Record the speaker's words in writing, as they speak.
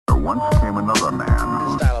once came another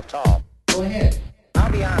man. Style of tall. Go ahead.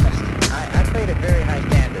 I'll be honest. I played a very high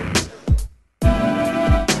standard.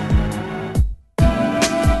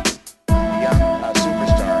 Young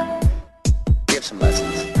superstar. Give some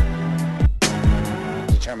lessons.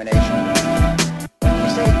 Determination. When you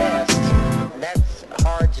say best, that's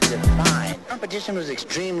hard to define. Competition was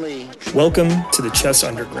extremely. Welcome to the Chess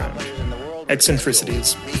Underground.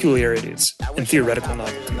 Eccentricities, peculiarities, and theoretical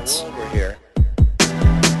novelties. We're here.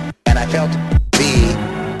 And I felt be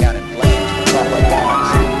down in flames, talk like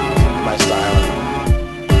that. My style.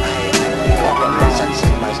 I walk up and sense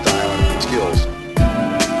my style and skills.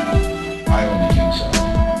 I only think so.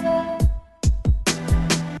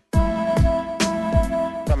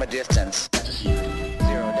 From a distance. That's a secret.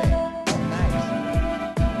 0 day. Oh, nice.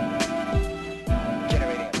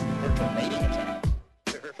 Generating a virtual mating attack.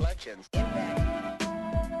 The reflections. Impact.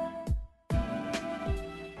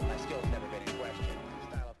 My skills never been in question.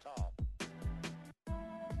 Style of tall.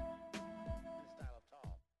 Style of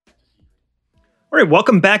tall. All right,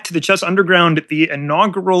 welcome back to the Chess Underground, the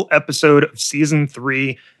inaugural episode of Season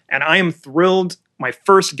 3. And I am thrilled, my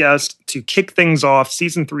first guest, to kick things off.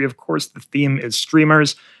 Season 3, of course, the theme is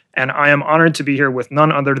streamers. And I am honored to be here with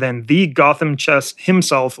none other than the Gotham Chess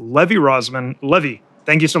himself, Levy Rozman. Levy,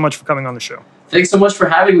 thank you so much for coming on the show. Thanks so much for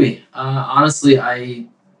having me. Honestly, I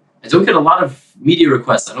don't get a lot of media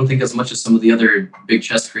requests. I don't think as much as some of the other big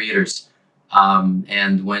chess creators.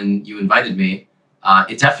 And when you invited me,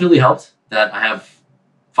 it definitely helped that I have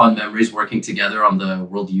fond memories working together on the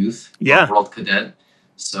World Youth, World Cadet.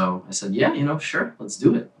 So I said, yeah, sure, let's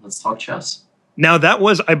do it. Let's talk chess. Now, that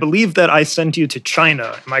was, I believe that I sent you to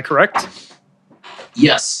China. Am I correct?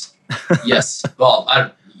 Yes. Yes. Well,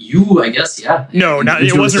 I guess, yeah. No,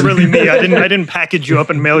 it wasn't really me. I didn't package you up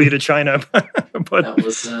and mail you to China. But That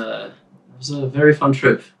was a very fun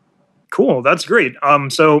trip. Cool, that's great.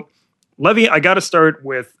 So, Levy, I got to start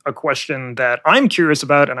with a question that I'm curious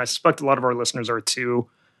about, and I suspect a lot of our listeners are too.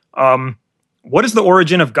 What is the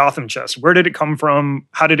origin of Gotham Chess? Where did it come from?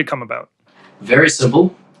 How did it come about? Very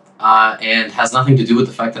simple, and has nothing to do with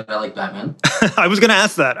the fact that I like Batman. I was going to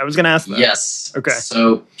ask that. Yes. Okay.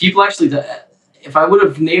 So people actually, if I would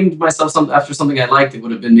have named myself after something I liked, it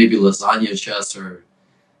would have been maybe Lasagna Chess or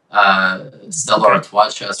Stella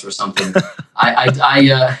Artois Chess or something. I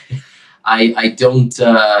don't.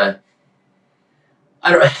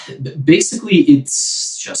 Basically,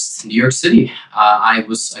 it's just New York City. I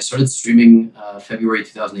started streaming February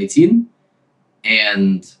 2018,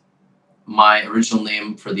 and my original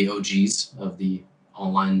name for the OGs of the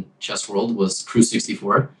online chess world was Crew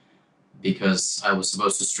 64, because I was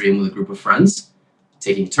supposed to stream with a group of friends,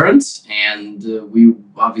 taking turns, and we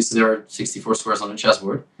obviously there are 64 squares on a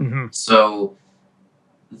chessboard. Mm-hmm. So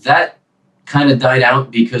that kind of died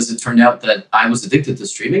out because it turned out that I was addicted to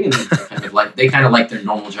streaming, and they kind of liked their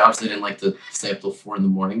normal jobs. They didn't like to stay up till 4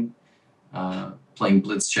 a.m. Playing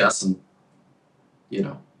blitz chess and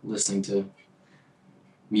listening to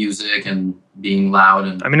music and being loud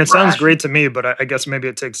and I mean, it sounds great to me, but I guess maybe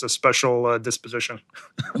it takes a special disposition.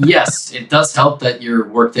 Yes, it does help that your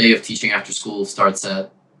workday of teaching after school starts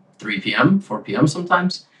at 3 p.m., 4 p.m.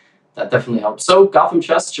 sometimes. That definitely helps. So Gotham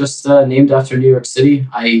Chess, just named after New York City.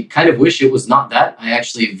 I kind of wish it was not that. I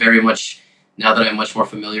actually very much, now that I'm much more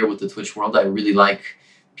familiar with the Twitch world, I really like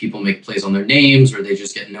people make plays on their names, or they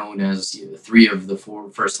just get known as 3 of the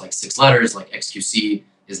first 6 letters, like XQC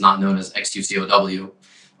is not known as XQCOW.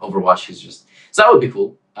 Overwatch is just... So that would be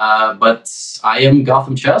cool. But I am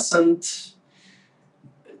Gotham Chess, and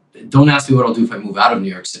don't ask me what I'll do if I move out of New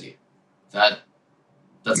York City.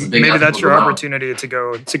 That's a big... Maybe that's your opportunity to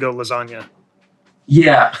go lasagna.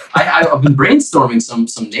 Yeah, I've been brainstorming some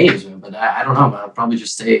names, but I don't know. I'll probably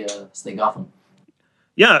just stay Gotham.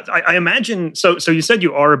 Yeah, I imagine. So you said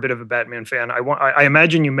you are a bit of a Batman fan. I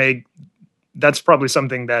imagine you may. That's probably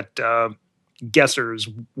something that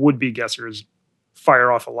would-be guessers,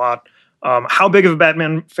 fire off a lot. How big of a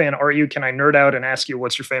Batman fan are you? Can I nerd out and ask you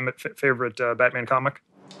what's your favorite Batman comic?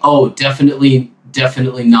 Oh, definitely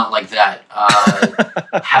not like that.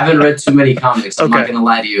 Haven't read too many comics. I'm not going to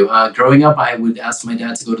lie to you. Growing up, I would ask my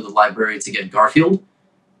dad to go to the library to get Garfield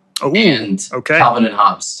and Calvin and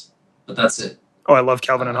Hobbes. But that's it. Oh, I love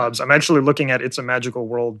Calvin and Hobbes. I'm actually looking at It's a Magical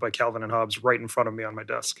World by Calvin and Hobbes right in front of me on my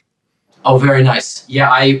desk. Oh, very nice. Yeah,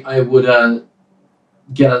 I would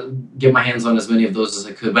get my hands on as many of those as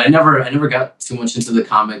I could. But I never got too much into the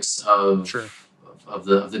comics of... Sure. Of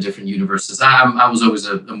the different universes. I was always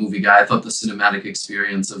a movie guy. I thought the cinematic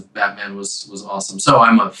experience of Batman was awesome. So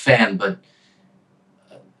I'm a fan, but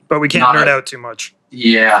we can't nerd out too much.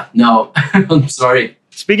 Yeah, no, I'm sorry.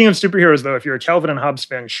 Speaking of superheroes, though, if you're a Calvin and Hobbes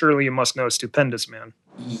fan, surely you must know Stupendous Man.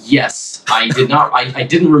 Yes, I did not. I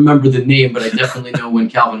didn't remember the name, but I definitely know when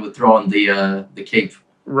Calvin would throw on the cape.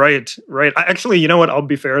 Right. Actually, you know what? I'll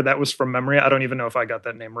be fair. That was from memory. I don't even know if I got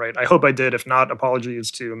that name right. I hope I did. If not,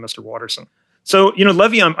 apologies to Mr. Watterson. So,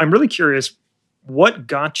 Levy, I'm really curious. What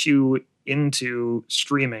got you into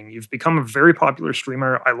streaming? You've become a very popular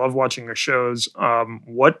streamer. I love watching your shows.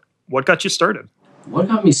 What got you started? What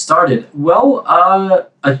got me started? Well,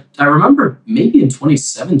 I remember maybe in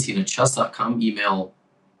 2017, a chess.com email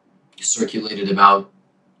circulated about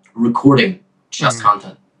recording chess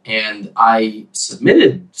content. And I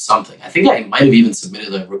submitted something. I think I might have even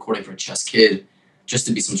submitted a recording for Chess Kid just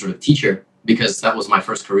to be some sort of teacher, because that was my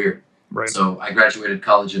first career. Right. So I graduated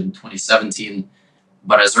college in 2017,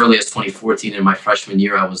 but as early as 2014, in my freshman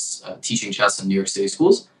year, I was teaching chess in New York City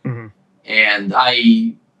schools. Mm-hmm. And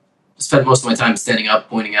I spent most of my time standing up,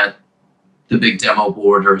 pointing at the big demo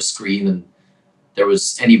board or a screen, and there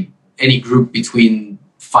was any group between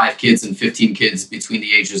 5 kids and 15 kids between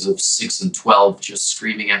the ages of 6 and 12 just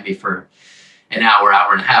screaming at me for an hour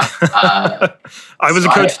and a half. I was a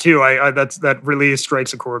coach too. That really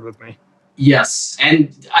strikes a chord with me. Yes,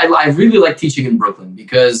 and I really like teaching in Brooklyn,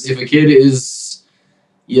 because if a kid is,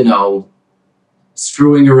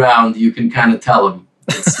 screwing around, you can kind of tell them.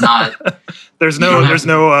 It's not. there's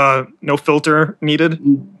no filter needed.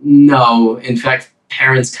 No, in fact,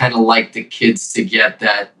 parents kind of like the kids to get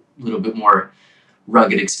that little bit more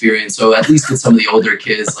rugged experience. So at least with some of the older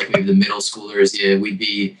kids, like maybe the middle schoolers, we'd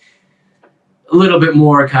be a little bit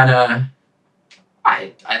more kind of.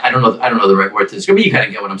 I don't know the right word to describe, but you kind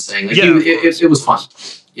of get what I'm saying. Like, it was fun.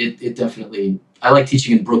 It definitely. I like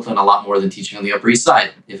teaching in Brooklyn a lot more than teaching on the Upper East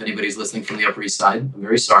Side. If anybody's listening from the Upper East Side, I'm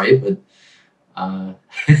very sorry, but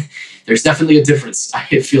there's definitely a difference.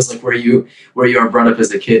 It feels like where you are brought up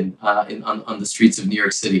as a kid on the streets of New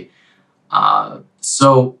York City.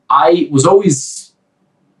 So I was always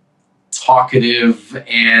talkative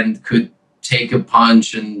and could take a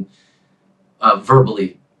punch and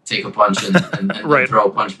verbally take a punch and right. throw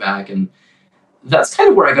a punch back. And that's kind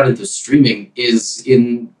of where I got into streaming, is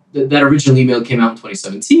in that original email came out in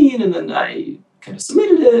 2017, and then I kind of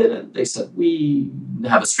submitted it, and they said, we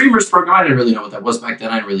have a streamers program. I didn't really know what that was back then.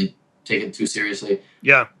 I didn't really take it too seriously.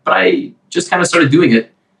 Yeah. But I just kind of started doing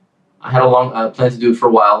it. I had a long plan to do it for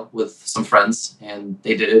a while with some friends, and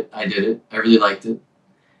they did it. I did it. I really liked it.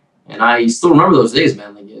 And I still remember those days,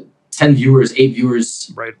 man. Like 10 viewers, 8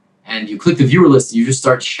 viewers. Right. And you click the viewer list and you just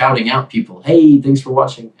start shouting out people, hey, thanks for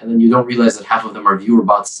watching. And then you don't realize that half of them are viewer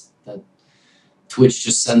bots that Twitch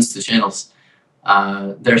just sends to channels.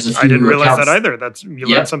 There's a few I didn't realize accounts. that either. You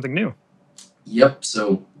learned something new. Yep.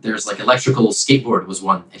 So there's like Electrical Skateboard was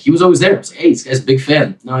one. And he was always there. I was like, hey, this guy's a big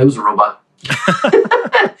fan. No, he was a robot.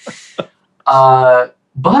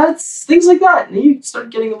 But things like that. And you start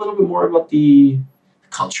getting a little bit more about the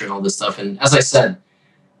culture and all this stuff. And as I said,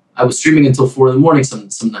 I was streaming until 4 a.m.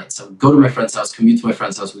 some nights. I would go to my friend's house, commute to my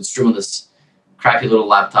friend's house. We'd stream on this crappy little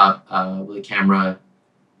laptop with a camera,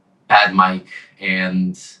 bad mic,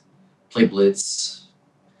 and play Blitz,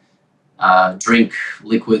 drink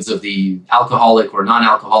liquids of the alcoholic or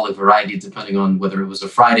non-alcoholic variety, depending on whether it was a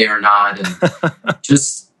Friday or not, and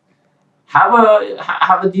just have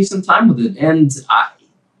a decent time with it. And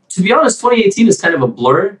to be honest, 2018 is kind of a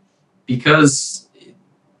blur, because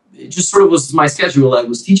it just sort of was my schedule. I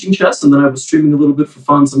was teaching chess, and then I was streaming a little bit for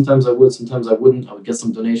fun. Sometimes I would, sometimes I wouldn't. I would get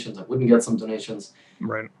some donations. I wouldn't get some donations.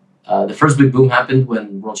 Right. The first big boom happened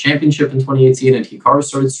when World Championship in 2018 and Hikaru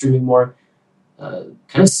started streaming more. Kind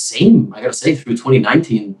of same, I gotta say, through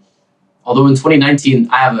 2019. Although in 2019,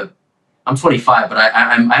 I'm 25, but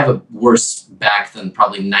I have a worse back than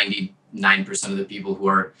probably 99% of the people who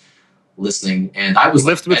are listening. And I was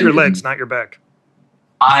lift with your legs, not your back.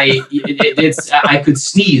 I could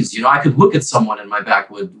sneeze, I could look at someone and my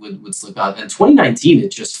back would slip out. And 2019,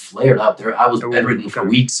 it just flared up. I was bedridden for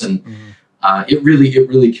weeks, and it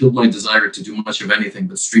really killed my desire to do much of anything,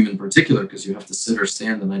 but stream in particular, because you have to sit or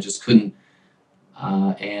stand, and I just couldn't.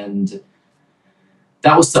 And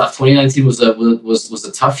that was tough. 2019 was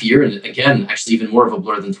a tough year, and again, actually even more of a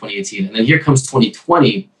blur than 2018. And then here comes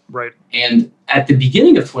 2020. Right. And at the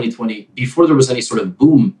beginning of 2020, before there was any sort of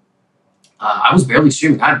boom, I was barely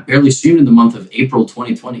streaming. I barely streamed in the month of April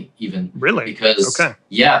 2020, even. Really? Because, okay.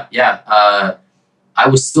 Yeah. I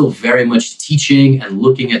was still very much teaching and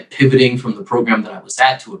looking at pivoting from the program that I was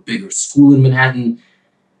at to a bigger school in Manhattan.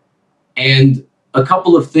 And a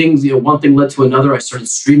couple of things, one thing led to another. I started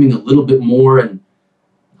streaming a little bit more, and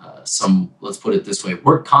some, let's put it this way,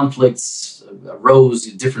 work conflicts arose,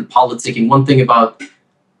 different politicking. One thing about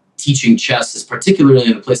teaching chess is, particularly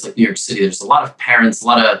in a place like New York City, there's a lot of parents, a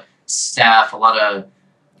lot of staff,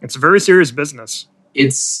 it's a very serious business.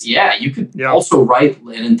 you could also write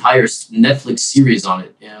an entire Netflix series on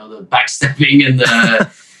it. You know, the backstepping and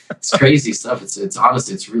the it's crazy stuff. It's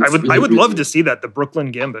honestly, it's really. I would love to see that, the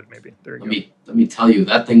Brooklyn Gambit, maybe. There you go. Let me tell you,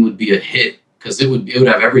 that thing would be a hit because it would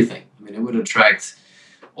have everything. I mean, it would attract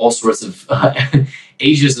all sorts of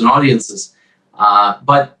ages and audiences.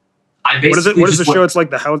 But I basically what is the show? It's like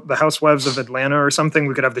the Housewives of Atlanta or something.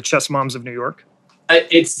 We could have the Chess Moms of New York.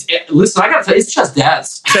 Listen, I gotta tell you, it's just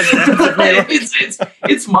dads.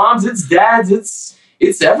 It's moms, it's dads,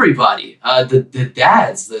 it's everybody. The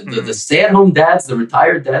dads, the stay-at-home dads, the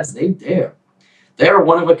retired dads, they are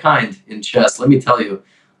one of a kind in chess. Let me tell you.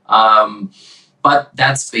 But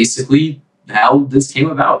that's basically how this came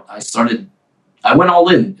about. I went all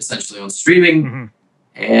in essentially on streaming,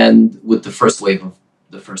 and with the first wave of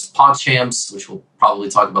the first PogChamps, which we'll probably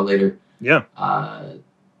talk about later. Yeah.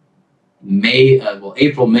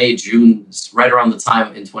 April, May, June, right around the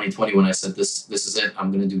time in 2020 when I said this is it.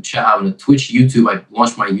 I'm gonna do chat. I'm gonna Twitch, YouTube. I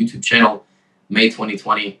launched my YouTube channel May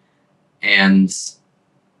 2020, and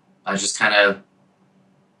I just I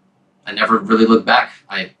never really looked back.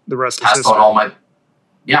 The rest passed on all my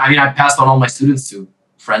I passed on all my students to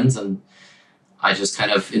friends, and I just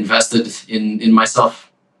kind of invested in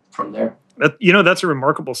myself from there. That's a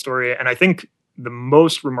remarkable story, and I think the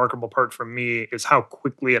most remarkable part for me is how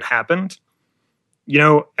quickly it happened.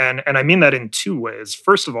 And I mean that in two ways.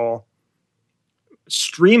 First of all,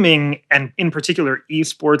 streaming, and in particular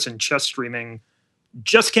esports and chess streaming,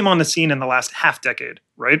 just came on the scene in the last half decade,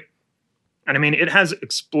 right? And I mean, it has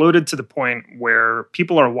exploded to the point where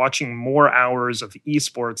people are watching more hours of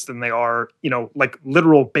esports than they are, like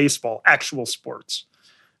literal baseball, actual sports.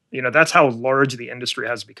 That's how large the industry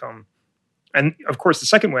has become. And of course, the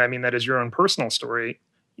second way I mean that is your own personal story,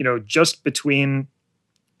 just between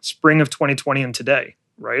spring of 2020 and today,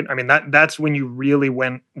 right? I mean, that's when you really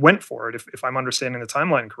went for it, if I'm understanding the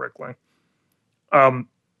timeline correctly.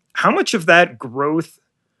 How much of that growth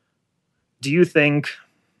do you think,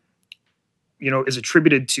 is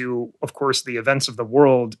attributed to, of course, the events of the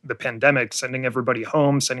world, the pandemic, sending everybody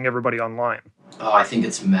home, sending everybody online? Oh, I think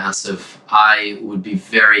it's massive. I would be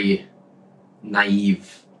very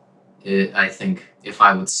naive, I think, if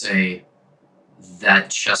I would say that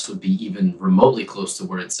chess would be even remotely close to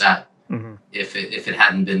where it's at, if it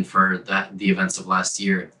hadn't been for the events of last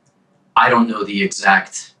year. I don't know the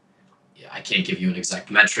exact. I can't give you an exact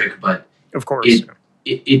metric, but of course,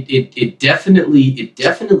 it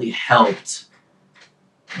definitely helped.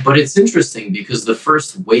 But it's interesting because the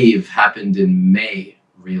first wave happened in May,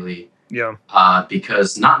 really. Yeah.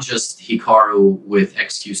 Because not just Hikaru with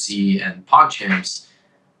XQC and PogChamps,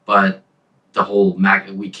 but the whole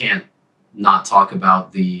we can't not talk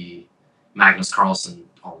about the Magnus Carlsen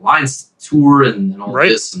online tour and all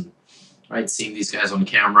this, and seeing these guys on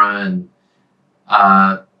camera, and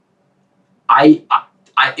I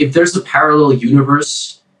if there's a parallel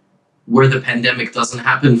universe where the pandemic doesn't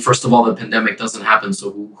happen, first of all, the pandemic doesn't happen,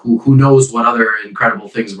 so who knows what other incredible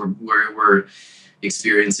things we're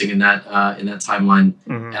experiencing in that timeline.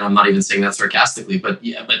 And I'm not even saying that sarcastically, but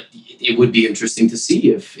it would be interesting to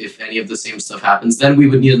see if any of the same stuff happens. Then we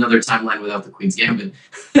would need another timeline without the Queen's Gambit,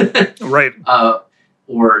 right?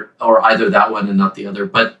 Or either that one and not the other.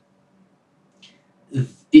 But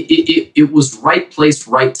it was right place,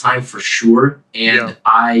 right time for sure. And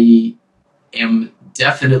I am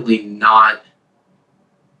definitely not.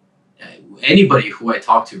 Anybody who I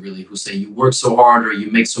talk to, really, who say you work so hard or you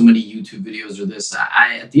make so many YouTube videos or this,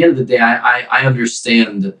 at the end of the day, I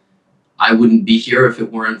understand I wouldn't be here if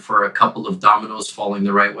it weren't for a couple of dominoes falling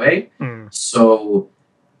the right way. So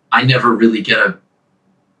I never really get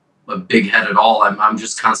a big head at all. I'm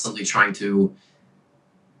just constantly trying to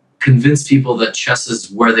convince people that chess is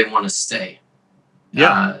where they want to stay.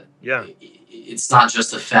 It's not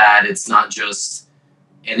just a fad. It's not just...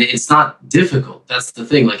 And it's not difficult. That's the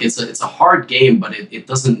thing. Like it's a hard game, but it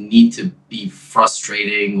doesn't need to be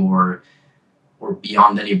frustrating or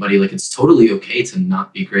beyond anybody. Like it's totally okay to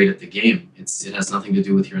not be great at the game. It has nothing to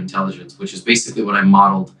do with your intelligence, which is basically what I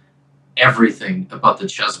modeled everything about the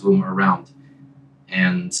chess boom around,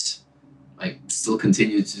 and I still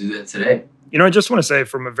continue to do that today. I just want to say,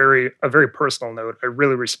 from a very personal note, I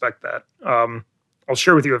really respect that. I'll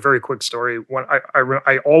share with you a very quick story. When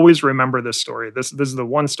I always remember this story. This is the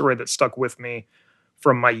one story that stuck with me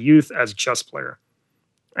from my youth as a chess player.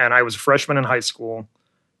 And I was a freshman in high school,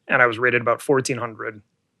 and I was rated about 1400.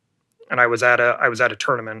 And I was at a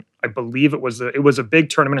tournament. I believe it was a big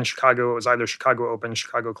tournament in Chicago. It was either Chicago Open,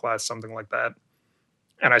 Chicago Class, something like that.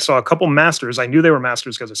 And I saw a couple masters. I knew they were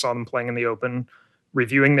masters because I saw them playing in the Open,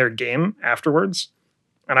 reviewing their game afterwards.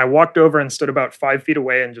 And I walked over and stood about 5 feet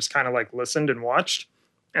away and just kind of like listened and watched.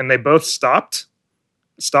 And they both stopped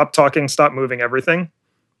talking, stopped moving everything,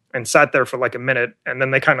 and sat there for like a minute. And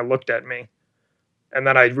then they kind of looked at me. And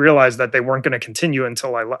then I realized that they weren't going to continue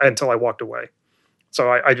until I walked away. So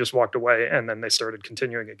I just walked away, and then they started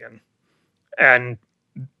continuing again. And,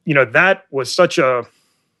 that was such an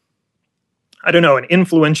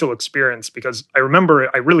influential experience, because I remember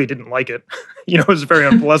I really didn't like it. It was very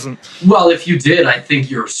unpleasant. Well, if you did, I think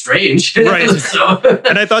you're strange. Right. So.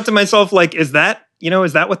 And I thought to myself, like, is that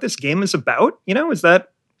what this game is about? Is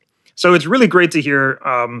that? So it's really great to hear.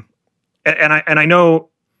 I know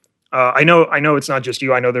it's not just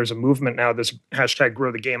you. I know there's a movement now, this hashtag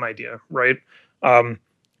grow the game idea, right? And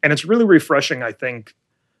it's really refreshing, I think,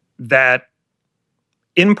 that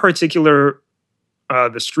in particular,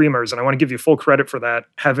 the streamers, and I want to give you full credit for that,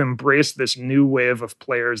 have embraced this new wave of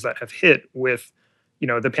players that have hit with,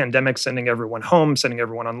 the pandemic, sending everyone home, sending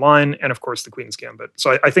everyone online, and of course the Queen's Gambit.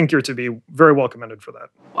 So I think you're to be very well commended for that.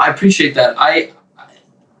 Well, I appreciate that. I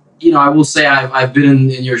will say I've been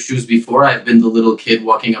in your shoes before. I've been the little kid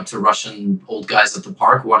walking up to Russian old guys at the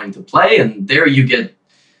park wanting to play, and there you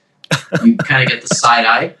kind of get the side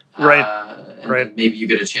eye. Right. And maybe you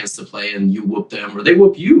get a chance to play and you whoop them, or they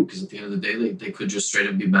whoop you, because at the end of the day, they could just straight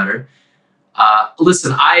up be better.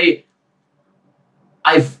 Listen,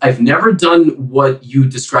 I've never done what you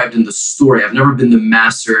described in the story. I've never been the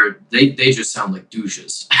master. They just sound like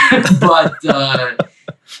douches. But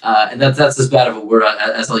and that's as bad of a word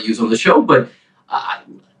as I'll use on the show. But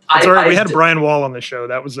it's all right. We had Brian Wall on the show.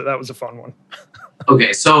 That was a fun one.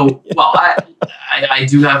 Okay, so well, I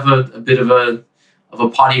do have a bit of a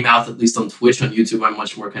potty mouth, at least on Twitch. On YouTube, I'm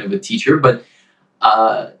much more kind of a teacher, but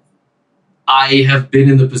I have been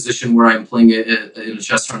in the position where I'm playing in a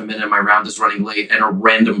chess tournament and my round is running late, and a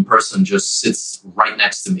random person just sits right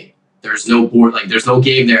next to me. There's no board, there's no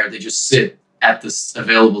game there. They just sit at this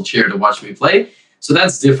available chair to watch me play. So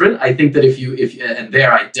that's different. I think that if and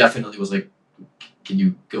there, I definitely was like, can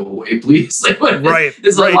you go away, please? Right.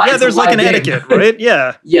 There's like an etiquette, right?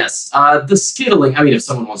 Yeah. Yes. The skittling. I mean, if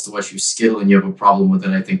someone wants to watch you skittle and you have a problem with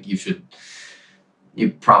it, I think you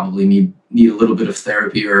probably need a little bit of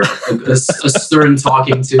therapy or a stern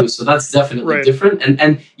talking to. So that's definitely different.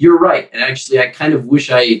 And you're right. And actually, I kind of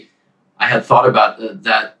wish I had thought about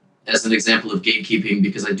that as an example of gatekeeping,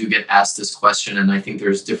 because I do get asked this question, and I think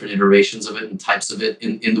there's different iterations of it and types of it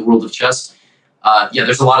in the world of chess.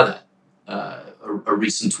 There's a lot of that. A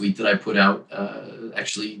recent tweet that I put out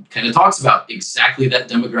actually kind of talks about exactly that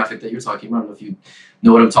demographic that you're talking about. I don't know if you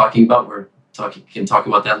know what I'm talking about. Can talk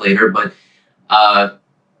about that later. But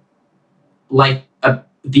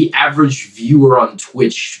the average viewer on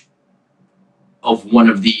Twitch of one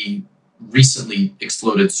of the recently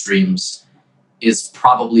exploded streams is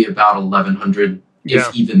probably about 1,100,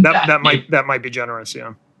 if even that. That might be generous.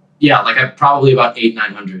 Yeah. Yeah, probably about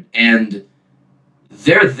 800-900, and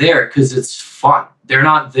they're there because it's fun. They're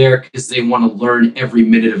not there because they want to learn every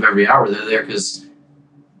minute of every hour. They're there because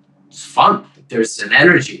it's fun. There's an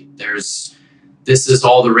energy. This is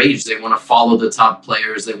all the rage. They want to follow the top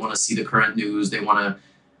players. They want to see the current news. They want to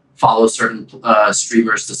follow certain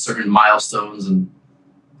streamers to certain milestones, and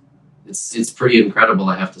it's pretty incredible,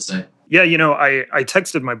 I have to say. Yeah, I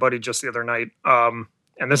texted my buddy just the other night, and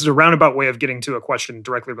this is a roundabout way of getting to a question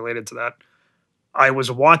directly related to that. I was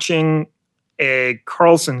watching a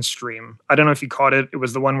Carlsen stream. I don't know if you caught it. It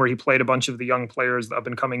was the one where he played a bunch of the young players, the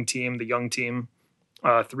up-and-coming team, the young team,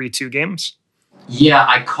 3-2 games. Yeah,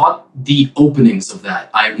 I caught the openings of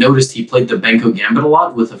that. I noticed he played the Benko Gambit a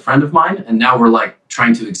lot with a friend of mine, and now we're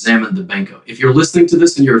trying to examine the Benko. If you're listening to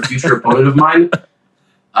this and you're a future opponent of mine,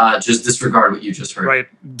 just disregard what you just heard. Right.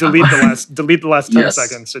 Delete the last 10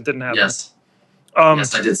 seconds. It didn't happen. Yes.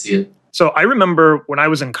 Yes, I did see it. So I remember when I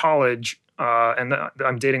was in college, and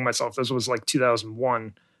I'm dating myself, this was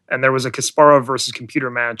 2001, and there was a Kasparov versus computer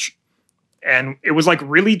match, and it was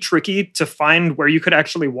really tricky to find where you could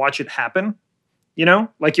actually watch it happen. You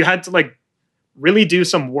had to really do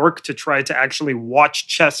some work to try to actually watch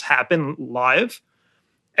chess happen live.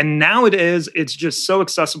 And nowadays it's just so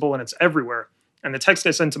accessible and it's everywhere. And the text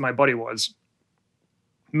I sent to my buddy was,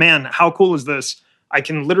 man, how cool is this? I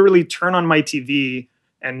can literally turn on my TV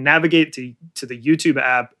and navigate to the YouTube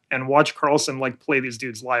app and watch Carlsen play these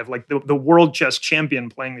dudes live, the world chess champion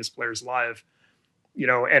playing these players live.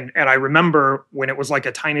 And I remember when it was a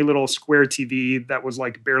tiny little square TV that was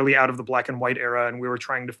barely out of the black and white era, and we were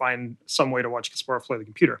trying to find some way to watch Kasparov play the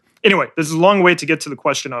computer. Anyway, this is a long way to get to the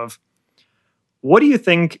question of, what do you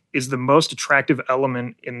think is the most attractive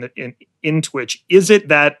element in Twitch? Is it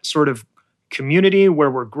that sort of community where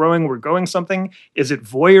we're going something? Is it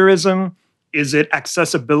voyeurism? Is it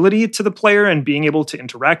accessibility to the player and being able to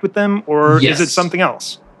interact with them, or Yes. is it something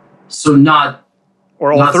else? So not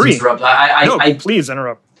Or all not to three? interrupt. No, I please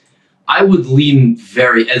interrupt. I would lean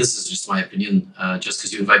very, and this is just my opinion, just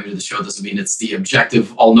because you invite me to the show doesn't mean it's the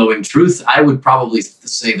objective, all-knowing truth. I would probably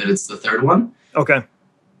say that it's the third one. Okay.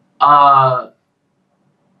 I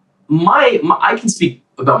can speak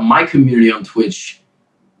about my community on Twitch.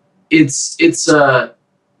 It's an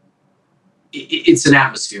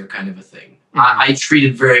atmosphere kind of a thing. I treat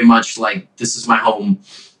it very much like this is my home.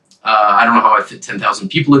 I don't know how I fit 10,000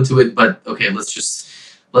 people into it, but okay, let's just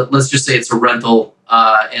say it's a rental,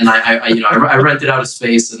 and I rented out a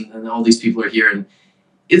space, and all these people are here, and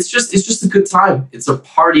it's just a good time. It's a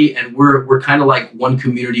party, and we're kind of like one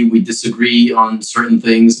community. We disagree on certain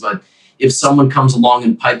things, but if someone comes along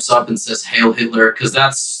and pipes up and says "Hail Hitler," because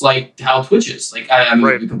that's like how Twitch is. Like I mean,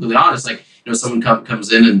 Right. to be completely honest, like someone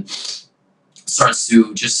comes in and starts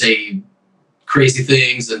to just say crazy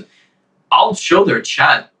things, and I'll show their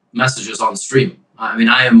chat messages on stream. I mean,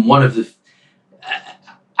 I am one of the.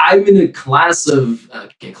 I'm in a class of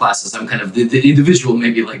classes. I'm kind of the individual,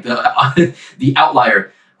 maybe like the the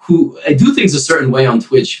outlier, who I do things a certain way on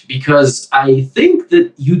Twitch because I think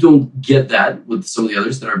that you don't get that with some of the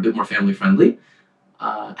others that are a bit more family friendly.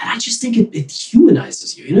 And I just think it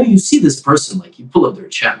humanizes you. You see this person, like you pull up their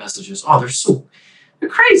chat messages. Oh, they're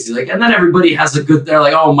crazy. Like, and then everybody has they're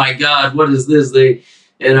like, oh my God, what is this?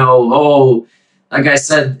 Like I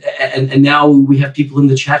said, and now we have people in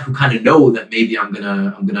the chat who kind of know that maybe I'm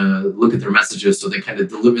gonna look at their messages, so they kind of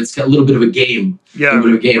deliver. It's got a little bit of a game, Yeah, a little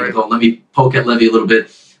bit of a game. right. Like, oh, let me poke at Levy a little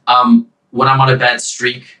bit. When I'm on a bad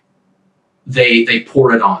streak, they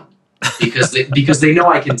pour it on because they know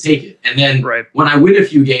I can take it. And then Right. when I win a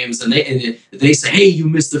few games and they say, hey, you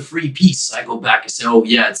missed a free piece, I go back and say, oh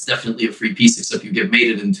yeah, it's definitely a free piece, except you get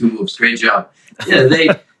mated in 2 moves. Great job. Yeah,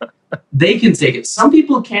 they can take it. Some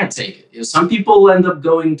people can't take it. Some people end up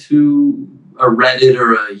going to a Reddit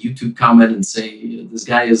or a YouTube comment and say, this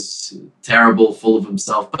guy is terrible, full of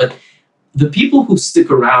himself. But the people who stick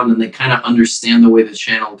around and they kind of understand the way the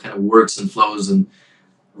channel kind of works and flows and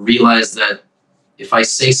realize that if I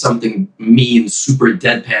say something mean, super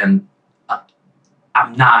deadpan,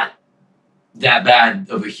 I'm not that bad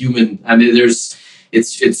of a human. I mean, it's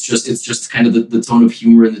just kind of the tone of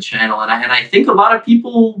humor in the channel. And I think a lot of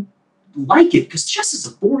people like it because chess is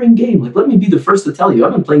a boring game. Like, let me be the first to tell you,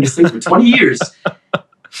 I've been playing this thing for 20 years.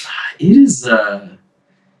 It is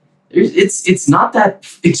it's not that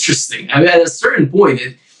interesting. I mean, at a certain point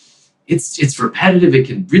it's repetitive. It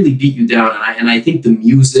can really beat you down, and I think the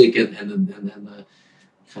music and the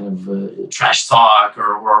kind of trash talk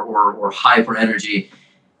or hype or energy,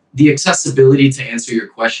 the accessibility to answer your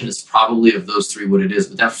question is probably of those three what it is.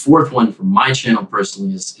 But that fourth one for my channel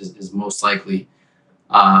personally is most likely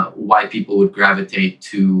why people would gravitate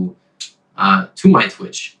to my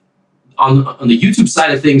Twitch. On the YouTube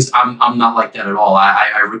side of things, I'm not like that at all.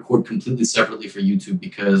 I record completely separately for YouTube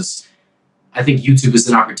because I think YouTube is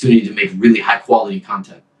an opportunity to make really high quality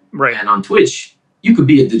content. Right. And on Twitch, you could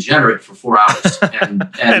be a degenerate for 4 hours, and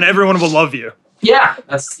And everyone will love you. yeah,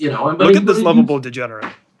 that's Look at this lovable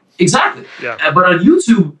degenerate. Exactly. Yeah. But on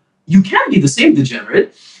YouTube, you can be the same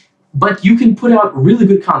degenerate, but you can put out really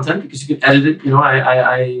good content because you can edit it.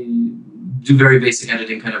 I do very basic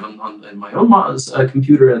editing kind of on my own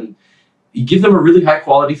computer, and you give them a really high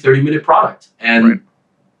quality 30-minute product and Right.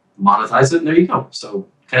 monetize it, and there you go. So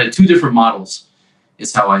kind of two different models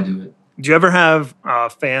is how I do it. Do you ever have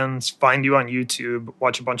fans find you on YouTube,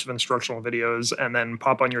 watch a bunch of instructional videos, and then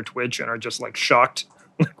pop on your Twitch and are just like shocked?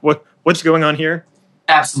 Like, what's going on here?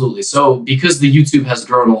 Absolutely. So because the YouTube has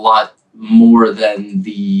grown a lot more than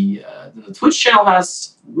the Twitch channel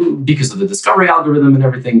has, because of the discovery algorithm and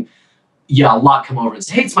everything, yeah, a lot come over and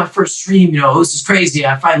say, hey, it's my first stream, this is crazy.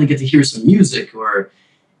 I finally get to hear some music, or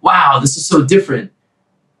wow, this is so different.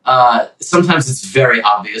 Sometimes it's very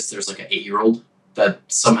obvious. There's like an 8-year-old that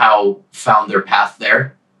somehow found their path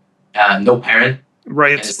there. No parent.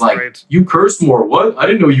 Right. And it's like, right. you curse more. What? I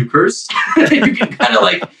didn't know you curse. You can kind of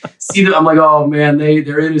like see them. I'm like, oh man,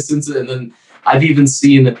 they're innocent. And then I've even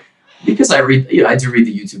seen, because I do read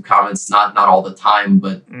the YouTube comments, not all the time,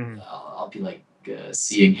 but I'll be like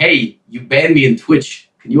seeing, hey, you banned me in Twitch.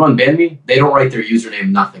 Can you unban me? They don't write their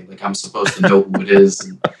username, nothing. Like, I'm supposed to know who it is.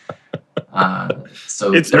 And,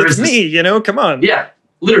 so It's me, come on. Yeah,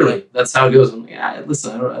 literally. That's how it goes. I'm like,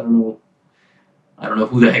 listen, I don't know. I don't know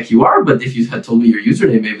who the heck you are, but if you had told me your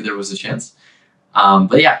username, maybe there was a chance.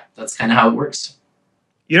 But yeah, that's kind of how it works.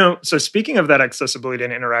 So speaking of that accessibility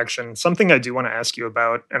and interaction, something I do want to ask you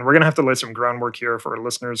about, and we're going to have to lay some groundwork here for our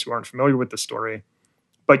listeners who aren't familiar with the story,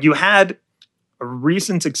 but you had a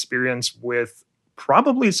recent experience with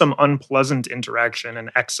probably some unpleasant interaction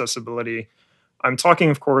and accessibility. I'm talking,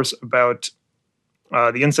 of course, about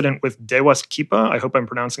the incident with Dewas Kipa. I hope I'm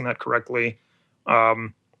pronouncing that correctly.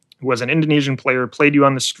 Who was an Indonesian player, played you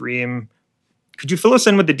on the stream. Could you fill us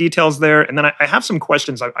in with the details there? And then I have some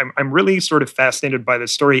questions. I'm really sort of fascinated by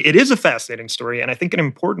this story. It is a fascinating story, and I think an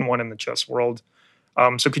important one in the chess world.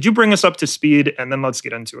 So could you bring us up to speed, and then let's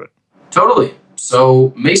get into it? Totally.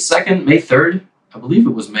 So May 2nd, May 3rd, I believe it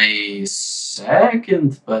was May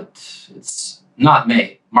 2nd, but it's not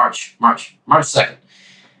May, March 2nd. March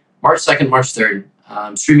 2nd, March 3rd,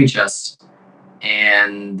 I'm streaming chess,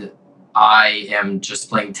 and I am just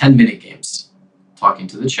playing 10-minute games, talking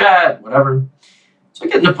to the chat, whatever. So I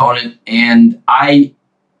get an opponent, and I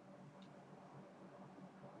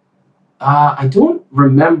don't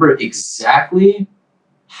remember exactly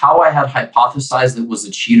how I had hypothesized it was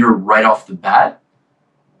a cheater right off the bat.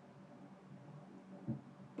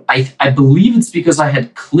 I believe it's because I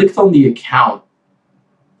had clicked on the account.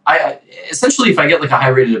 I essentially, if I get like a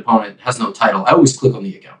high-rated opponent, has no title, I always click on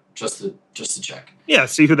the account just to check. Yeah,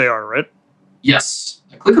 see who they are, right? Yes.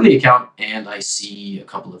 I click on the account, and I see a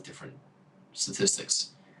couple of different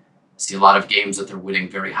statistics. I see a lot of games that they're winning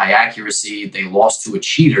very high accuracy. They lost to a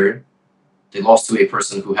cheater. They lost to a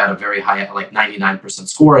person who had a very high, like 99%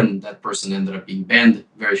 score, and that person ended up being banned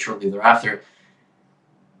very shortly thereafter.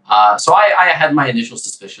 So I had my initial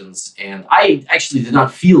suspicions, and I actually did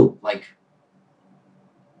not feel like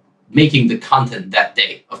making the content that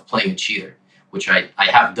day of playing a cheater, which I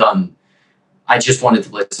have done. I just wanted to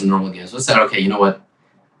play some normal games. So I said, okay, you know what?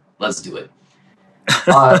 Let's do it.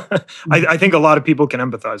 I think a lot of people can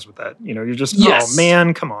empathize with that. You know, you're just, yes. Oh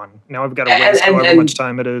man, come on. Now I've got to waste however much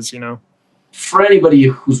time it is, you know. For anybody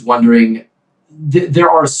who's wondering, there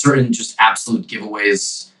are certain just absolute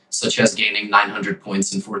giveaways, such as gaining 900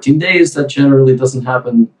 points in 14 days. That generally doesn't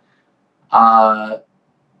happen.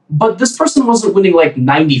 But this person wasn't winning like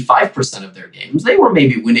 95% of their games. They were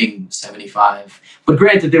maybe winning 75. But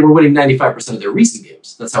granted, they were winning 95% of their recent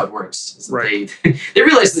games. That's how it works. Right. They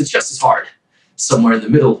realized that chess is hard somewhere in the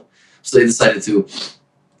middle. So they decided to...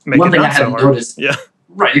 One thing I hadn't noticed... Yeah.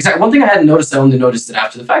 Right, exactly. One thing I hadn't noticed, I only noticed it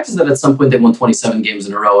after the fact, is that at some point they won 27 games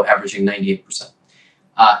in a row, averaging 98%.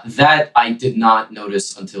 That I did not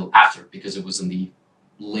notice until after, because it was in the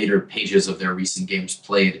later pages of their recent games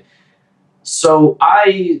played. So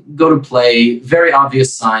I go to play, very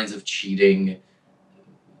obvious signs of cheating,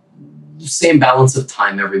 same balance of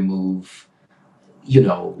time every move, you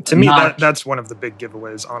know. To me, that's one of the big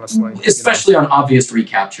giveaways, honestly. Especially on obvious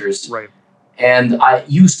recaptures. Right. And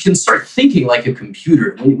you can start thinking like a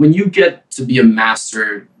computer. When you get to be a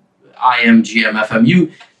master IM, GM,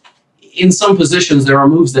 FM, in some positions, there are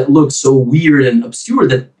moves that look so weird and obscure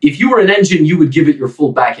that if you were an engine, you would give it your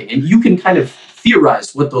full backing. And you can kind of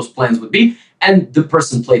theorize what those plans would be. And the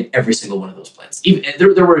person played every single one of those plans.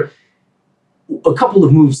 There were a couple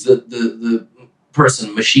of moves that the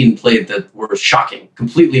machine played that were shocking,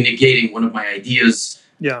 completely negating one of my ideas.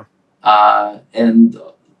 Yeah. And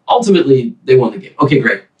ultimately, they won the game. Okay,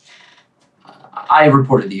 great. I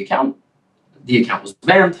reported the account. The account was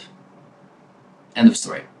banned. End of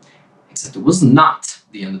story. Except it was not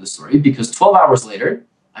the end of the story, because 12 hours later,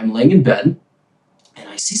 I'm laying in bed, and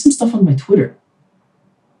I see some stuff on my Twitter.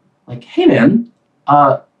 Like, hey man,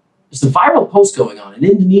 there's a viral post going on in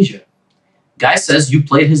Indonesia. Guy says you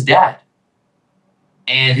played his dad.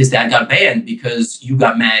 And his dad got banned because you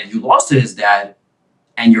got mad, you lost to his dad,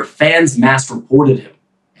 and your fans mass reported him.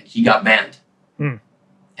 He got banned. And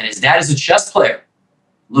his dad is a chess player.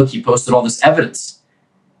 Look, he posted all this evidence.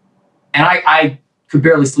 And I could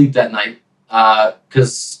barely sleep that night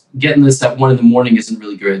because getting this at 1 a.m. isn't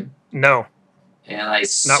really good. No. And I not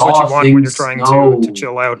saw what you want things, when you're trying to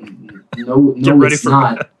chill out. No, Get ready it's for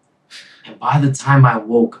not. that. And by the time I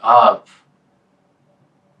woke up,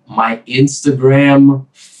 my Instagram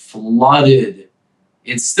flooded.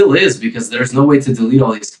 It still is, because there's no way to delete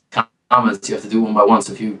all these comments. You have to do it one by one.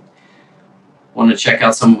 So if you want to check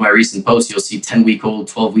out some of my recent posts, you'll see 10-week-old,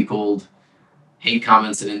 12-week-old hate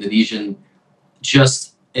comments in Indonesian.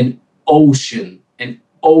 Just an ocean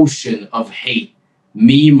of hate.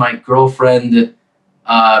 Me, my girlfriend,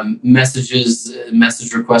 message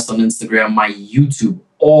requests on Instagram, my YouTube,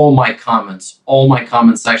 all my comments, all my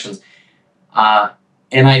comment sections.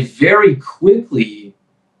 And I very quickly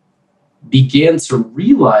began to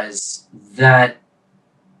realize that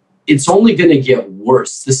it's only going to get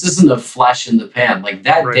worse. This isn't a flash in the pan. Like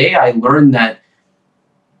that Right. day I learned that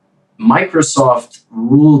Microsoft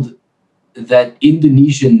ruled that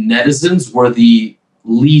Indonesian netizens were the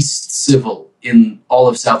least civil in all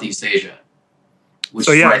of Southeast Asia. Which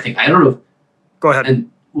So, is yeah. where I think, I don't know. Go ahead.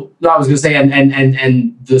 And no, I was going to say,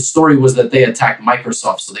 and the story was that they attacked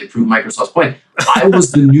Microsoft, so they proved Microsoft's point. I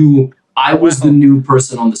was the new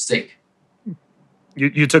person on the stake.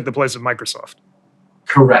 You took the place of Microsoft.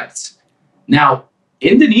 Correct. Now,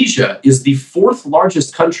 Indonesia is the 4th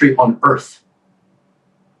largest country on Earth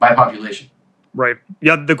by population. Right.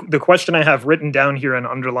 Yeah. The question I have written down here and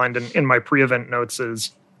underlined in my pre-event notes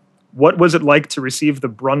is, what was it like to receive the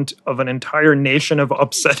brunt of an entire nation of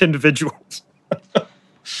upset individuals?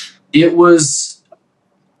 It was...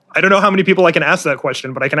 I don't know how many people I can ask that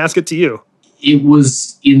question, but I can ask it to you. It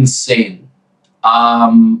was insane.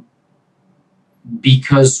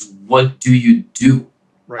 Because what do you do?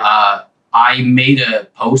 Right. I made a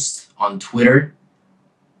post on Twitter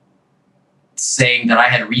saying that I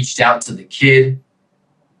had reached out to the kid.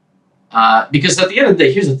 Because at the end of the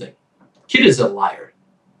day, here's the thing. Kid is a liar,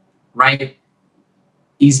 right?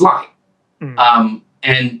 He's lying.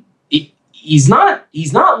 And he's not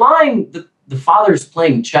lying that the father's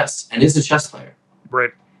playing chess and is a chess player.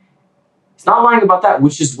 Right. He's not lying about that,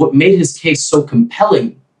 which is what made his case so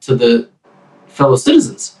compelling to the fellow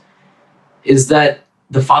citizens, is that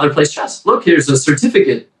the father plays chess. Look, here's a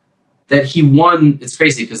certificate that he won. It's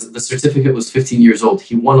crazy because the certificate was 15 years old.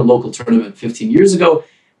 He won a local tournament 15 years ago,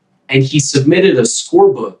 and he submitted a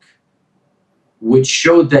scorebook which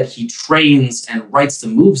showed that he trains and writes the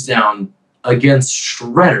moves down against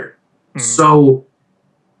Shredder. So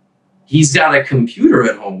he's got a computer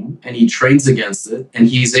at home, and he trains against it, and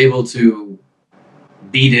he's able to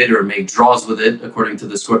beat it or make draws with it according to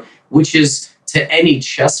the score, which is, to any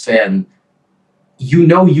chess fan,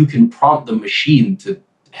 you can prompt the machine to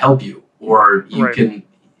help you, or you can,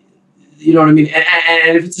 you know what I mean?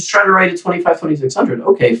 And if it's a Shredder right at 25, 2600,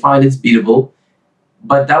 okay, fine, it's beatable.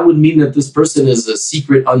 But that would mean that this person is a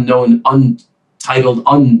secret, unknown, untitled,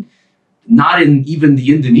 not in even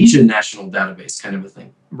the Indonesian national database kind of a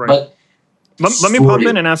thing. Right. But let me pop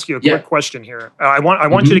in and ask you a quick question here. I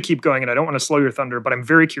want you to keep going, and I don't want to slow your thunder, but I'm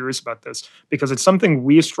very curious about this because it's something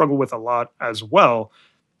we struggle with a lot as well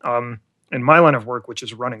in my line of work, which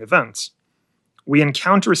is running events. We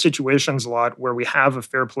encounter situations a lot where we have a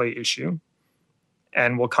fair play issue,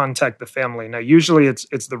 and we'll contact the family. Now, usually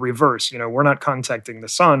it's the reverse. We're not contacting the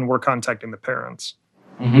son, we're contacting the parents.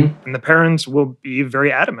 And the parents will be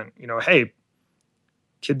very adamant. Hey,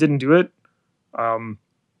 kid didn't do it.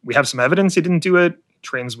 We have some evidence he didn't do it. He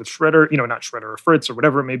trains with Shredder, not Shredder or Fritz or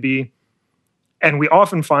whatever it may be. And we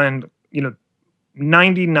often find,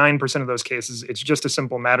 99% of those cases, it's just a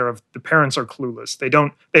simple matter of the parents are clueless. They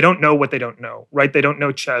don't know what they don't know, right? They don't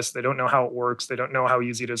know chess. They don't know how it works. They don't know how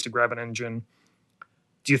easy it is to grab an engine.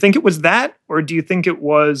 Do you think it was that, or do you think it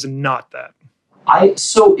was not that?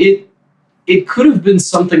 So it could have been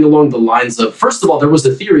something along the lines of, first of all, there was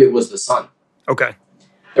the theory it was the son. Okay.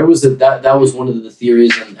 There was that was one of the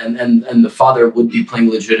theories, and the father would be playing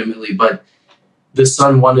legitimately, but the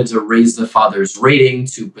son wanted to raise the father's rating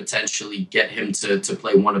to potentially get him to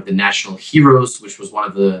play one of the national heroes, which was one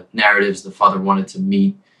of the narratives the father wanted to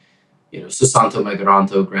meet. Susanto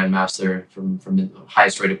Megaranto, grandmaster from the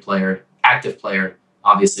highest rated player, active player.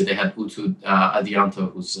 Obviously, they had Utu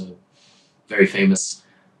Adianto, who's very famous,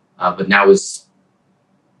 but now is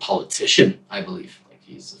politician, I believe. Like,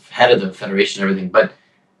 he's head of the federation and everything. But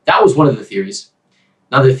that was one of the theories.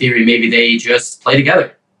 Another theory, maybe they just play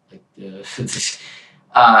together. It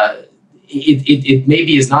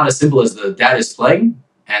maybe is not as simple as the dad is playing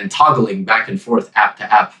and toggling back and forth app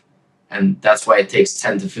to app, and that's why it takes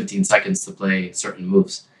 10 to 15 seconds to play certain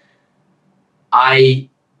moves. I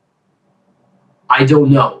don't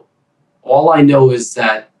know. All I know is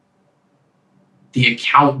that the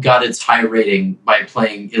account got its high rating by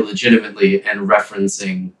playing illegitimately and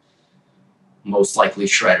referencing most likely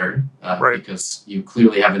Shredder, because you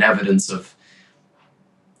clearly have an evidence of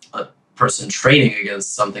a person training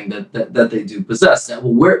against something that they do possess. Now,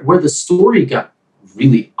 where the story got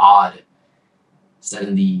really odd is that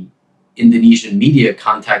in the Indonesian media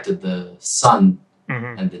contacted the son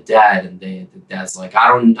and the dad, and the dad's like, I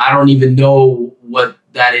don't even know what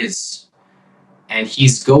that is, and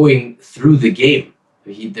he's going through the game.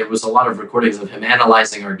 There was a lot of recordings of him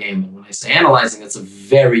analyzing our game, and when I say analyzing, that's a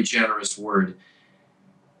very generous word.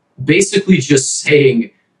 Basically, just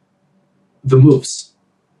saying the moves.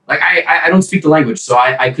 Like, I don't speak the language, so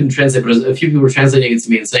I couldn't translate, but a few people were translating it to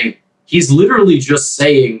me and saying he's literally just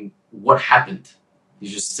saying what happened.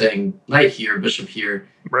 He's just saying knight here, bishop here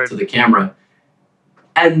to the camera.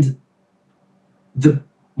 And the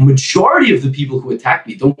majority of the people who attack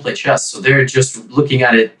me don't play chess, so they're just looking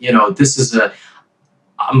at it,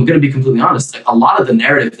 I'm going to be completely honest. Like, a lot of the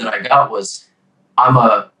narrative that I got was, I'm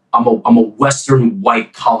a Western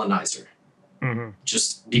white colonizer.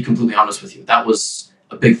 Just be completely honest with you. That was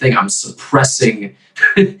a big thing. I'm suppressing.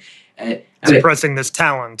 Suppressing this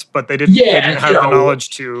talent, but they didn't have the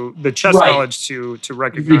knowledge the chess knowledge to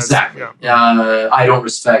recognize. Exactly. Yeah. I don't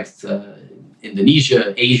respect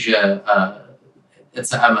Indonesia, Asia.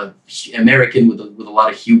 I'm an American with a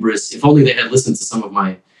lot of hubris. If only they had listened to some of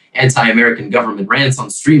my anti-American government rants on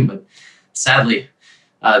stream, but sadly,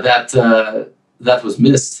 that was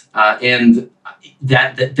missed. And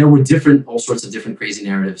that there were all sorts of different crazy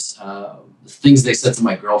narratives. Things they said to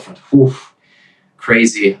my girlfriend,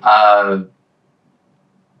 crazy.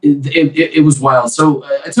 It was wild. So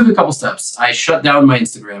I took a couple steps. I shut down my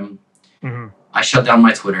Instagram. I shut down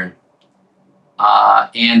my Twitter.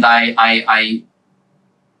 And I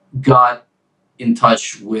got in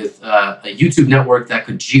touch with a YouTube network that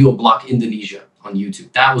could geo-block Indonesia on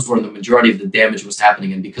YouTube. That was where the majority of the damage was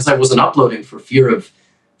happening. And because I wasn't uploading for fear of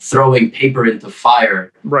throwing paper into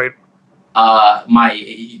fire, right,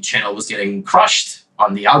 my channel was getting crushed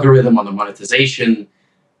on the algorithm, on the monetization.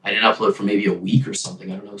 I didn't upload for maybe a week or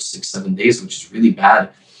something. I don't know, 6-7 days, which is really bad.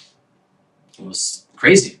 It was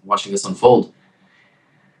crazy watching this unfold.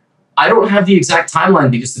 I don't have the exact timeline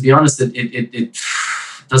because, to be honest, it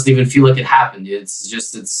doesn't even feel like it happened. It's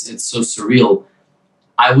so surreal.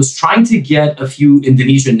 I was trying to get a few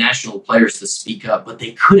Indonesian national players to speak up, but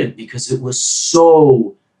they couldn't because it was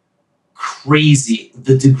so crazy.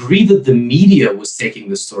 The degree that the media was taking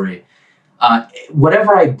the story.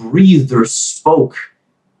 Whatever I breathed or spoke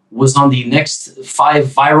was on the next 5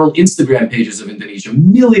 viral Instagram pages of Indonesia.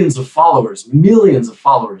 Millions of followers. It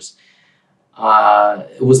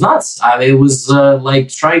was nuts. It was like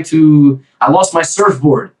trying to... I lost my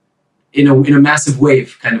surfboard in a massive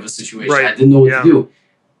wave kind of a situation. Right. I didn't know what to do.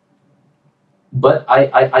 But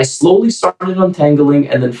I slowly started untangling,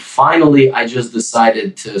 and then finally I just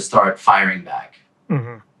decided to start firing back.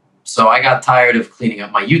 So I got tired of cleaning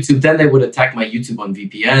up my YouTube. Then they would attack my YouTube on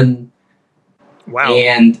VPN. Wow.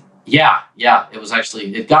 And yeah, it was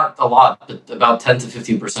actually, it got a lot, but about 10 to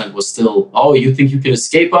 15% was still, oh, you think you can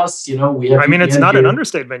escape us? We have I mean, VPN it's not here. an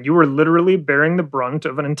understatement. You were literally bearing the brunt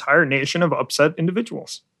of an entire nation of upset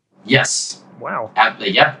individuals. Yes. Wow.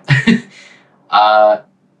 Yeah.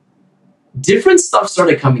 Different stuff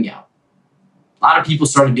started coming out. A lot of people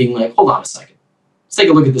started being like, hold on a second. Let's take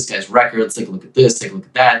a look at this guy's record. Let's take a look at this, take a look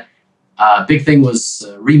at that. Big thing was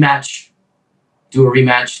rematch. Do a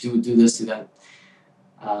rematch, do this, do that.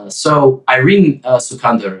 So Irene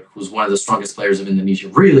Sukandar, who's one of the strongest players of Indonesia,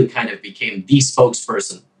 really kind of became the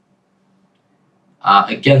spokesperson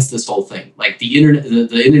against this whole thing. Like the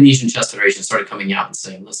Indonesian Chess Federation started coming out and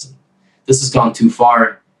saying, listen, this has gone too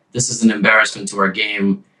far. This is an embarrassment to our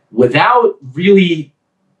game, without really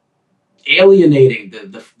alienating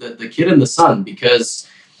the kid and the son, because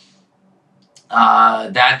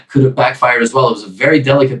that could have backfired as well. It was a very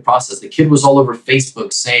delicate process. The kid was all over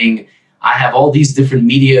Facebook saying, I have all these different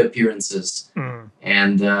media appearances,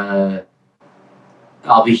 and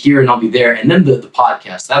I'll be here and I'll be there. And then the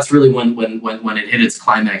podcast, that's really when it hit its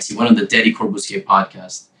climax. He went on the Deddy Corbusier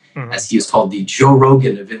podcast, as he is called, the Joe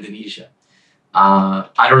Rogan of Indonesia.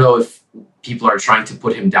 I don't know if people are trying to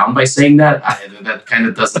put him down by saying that. That kind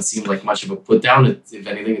of doesn't seem like much of a put down. If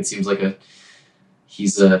anything, it seems like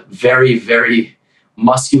he's a very, very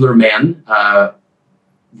muscular man,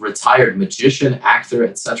 retired magician, actor,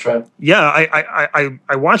 etc. Yeah,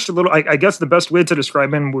 I watched a little. I guess the best way to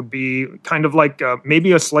describe him would be kind of like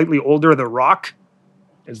maybe a slightly older The Rock.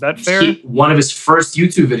 Is that fair? One of his first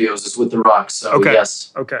YouTube videos is with The Rock. So okay.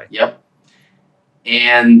 Yes. Okay. Yep.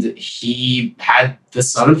 And he had the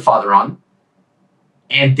son and father on,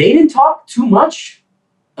 and they didn't talk too much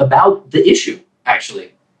about the issue,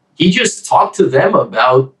 actually. He just talked to them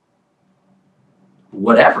about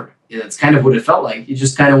whatever. That's kind of what it felt like. He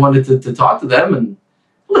just kind of wanted to talk to them, and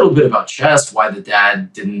a little bit about chess, why the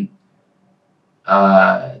dad didn't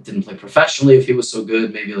play professionally if he was so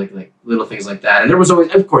good, maybe like little things like that. And there was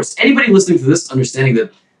always, of course, anybody listening to this understanding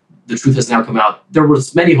that the truth has now come out, there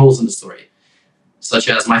was many holes in the story, such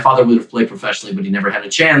as my father would have played professionally, but he never had a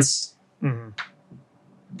chance.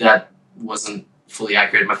 That wasn't fully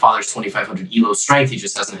accurate. My father's 2,500 ELO strength. He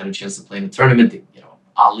just hasn't had a chance to play in a tournament.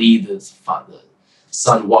 Ali, the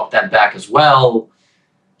son, walked that back as well.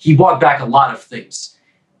 He walked back a lot of things.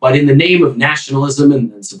 But in the name of nationalism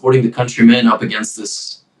and supporting the countrymen up against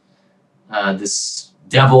this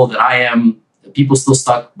devil that I am, people still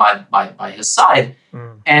stuck by his side.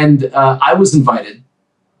 And I was invited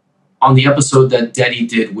on the episode that Deddy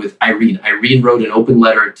did with Irene. Irene wrote an open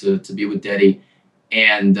letter to be with Deddy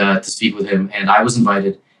and to speak with him, and I was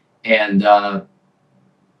invited. And I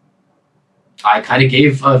kind of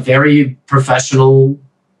gave a very professional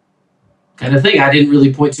kind of thing. I didn't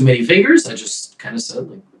really point too many fingers. I just kind of said,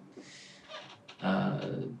 like,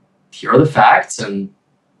 here are the facts. And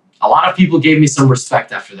a lot of people gave me some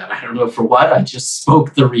respect after that. I don't know for what. I just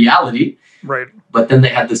spoke the reality. Right. But then they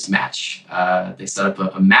had this match. They set up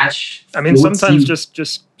a match. I mean, sometimes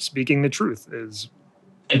just speaking the truth is,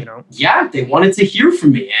 you know. Yeah, they wanted to hear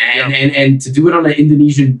from me. And to do it on an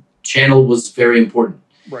Indonesian channel was very important.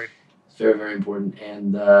 Right. Very, very important.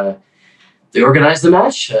 And they organized the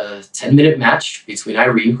match, a 10-minute match between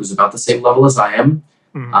Irene, who's about the same level as I am,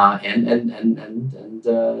 and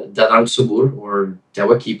Dadang Subur, or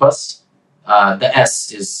Dewa Kipas. The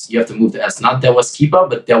S is, you have to move the S, not Dewas Kipa,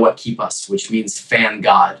 but Dewa Kipas, which means fan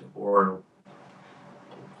god, or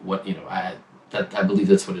what, you know, I believe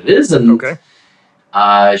that's what it is. And okay.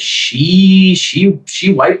 She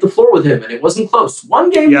wiped the floor with him, and it wasn't close. One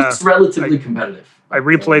game was relatively competitive. I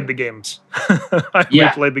replayed the games.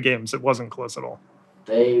 Replayed the games. It wasn't close at all.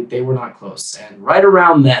 They were not close. And right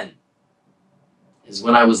around then is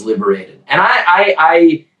when I was liberated. And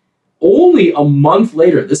I only a month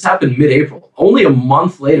later, this happened mid-April, only a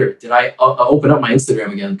month later did I open up my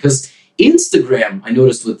Instagram again. Because Instagram, I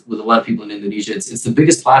noticed with a lot of people in Indonesia, it's the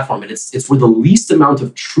biggest platform, and it's where the least amount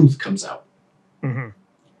of truth comes out. Mm-hmm.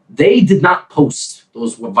 They did not post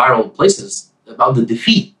those viral places about the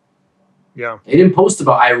defeat. Yeah. They didn't post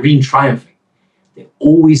about Irene triumphing. They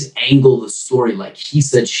always angle the story like he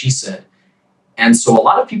said, she said. And so a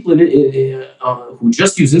lot of people who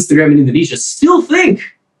just use Instagram in Indonesia still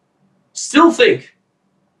think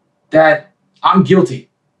that I'm guilty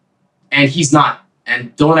and he's not,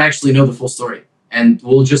 and don't actually know the full story. And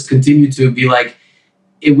will just continue to be like,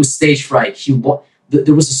 it was stage fright.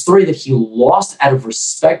 There was a story that he lost out of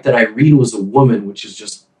respect that Irene was a woman, which is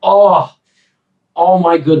just, oh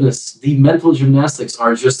my goodness. The mental gymnastics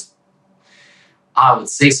are just, I would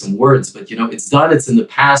say some words, but you know, it's done, it's in the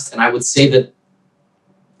past. And I would say that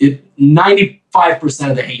 95%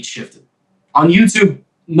 of the hate shifted. On YouTube,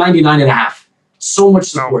 99.5. So much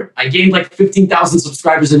support. I gained like 15,000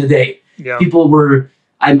 subscribers in a day. Yeah. People were,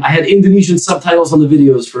 I had Indonesian subtitles on the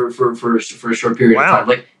videos for a short period of time.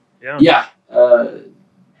 Like, yeah.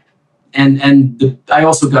 I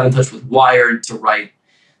also got in touch with Wired to write.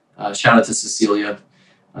 Shout out to Cecilia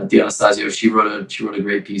Di Anastasio. She wrote a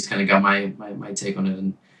great piece. Kind of got my take on it,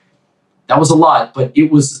 and that was a lot. But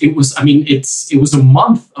it was. I mean, it was a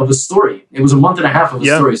month of a story. It was a month and a half of a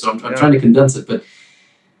story. So I'm trying to condense it. But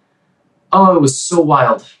it was so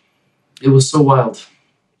wild. It was so wild.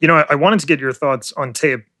 You know, I wanted to get your thoughts on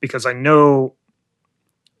tape because I know.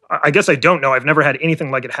 I guess I don't know. I've never had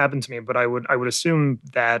anything like it happen to me, but I would assume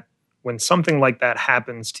that when something like that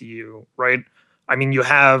happens to you, right? I mean, you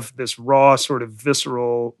have this raw, sort of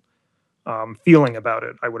visceral feeling about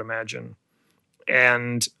it, I would imagine.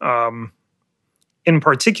 And in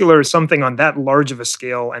particular, something on that large of a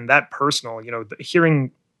scale and that personal, you know,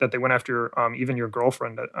 hearing that they went after even your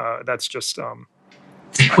girlfriend, that's just...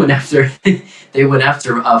 They went after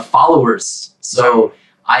followers. So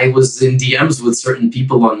I was in DMs with certain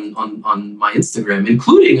people on my Instagram,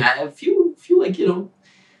 including a few like, you know,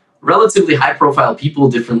 relatively high-profile people,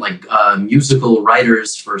 different like musical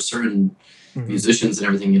writers for certain musicians and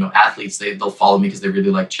everything. You know, athletes. They'll follow me because they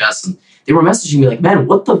really like chess, and they were messaging me like, "Man,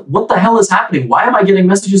 what the hell is happening? Why am I getting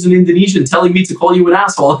messages in Indonesian telling me to call you an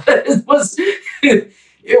asshole?" It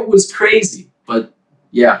was crazy, but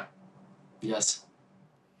yeah, yes.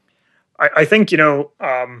 I think, you know,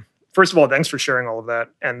 first of all, thanks for sharing all of that,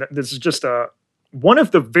 and this is just one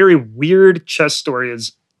of the very weird chess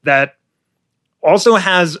stories that also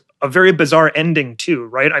has a very bizarre ending too,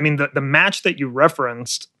 right? I mean, the match that you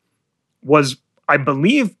referenced was, I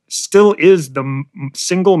believe, still is the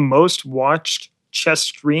single most watched chess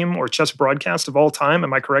stream or chess broadcast of all time.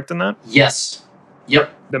 Am I correct in that? Yes.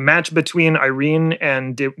 Yep. The match between Irene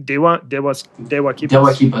and Dewa Kipas. Dewa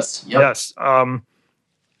Kipas. Yep. Yes.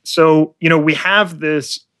 So, you know, we have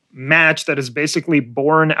this match that is basically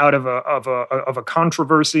born out of a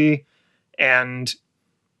controversy, and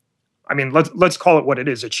I mean, let's call it what it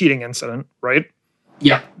is, a cheating incident, right?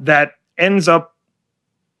 Yeah. That ends up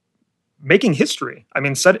making history. I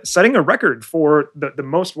mean, setting a record for the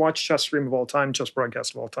most watched chess stream of all time, chess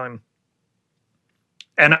broadcast of all time.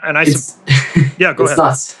 And yeah, go ahead.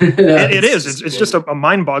 Nuts. It is. It's just a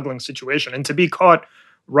mind-boggling situation. And to be caught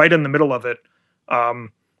right in the middle of it,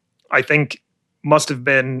 I think must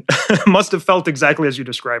have felt exactly as you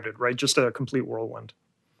described it, right? Just a complete whirlwind.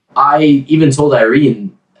 I even told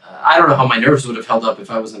Irene, I don't know how my nerves would have held up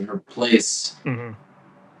if I was in her place. Mm-hmm.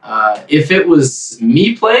 If it was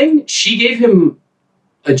me playing, she gave him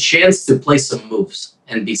a chance to play some moves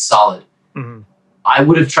and be solid. Mm-hmm. I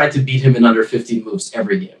would have tried to beat him in under 15 moves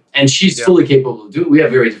every game. And she's fully capable of doing it. We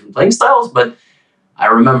have very different playing styles, but I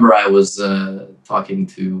remember I was talking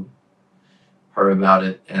to her about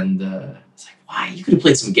it, and it's like, why? You could have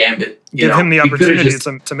played some Gambit. Give him the opportunity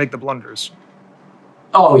to make the blunders.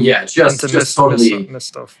 Oh, yeah, just totally miss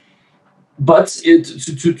stuff. But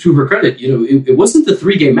to her credit, it wasn't the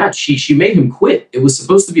 3-game match. She made him quit. It was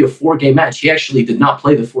supposed to be a 4-game match. He actually did not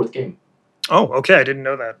play the 4th game. Oh, okay. I didn't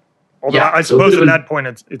know that. Although I suppose at that point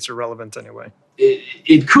it's irrelevant anyway.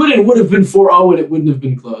 It could and would have been 4-0, and it wouldn't have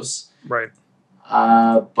been close. Right.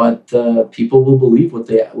 But people will believe what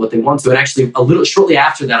they want to. And actually, a little shortly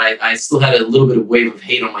after that, I still had a little bit of wave of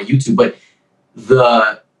hate on my YouTube. But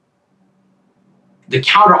the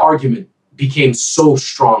counter argument became so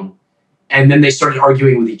strong, and then they started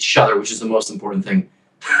arguing with each other, which is the most important thing.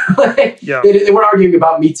 They weren't arguing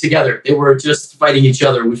about me together. They were just fighting each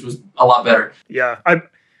other, which was a lot better. Yeah,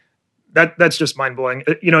 that's just mind-blowing.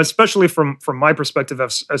 Especially from my perspective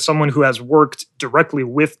as someone who has worked directly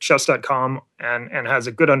with chess.com and has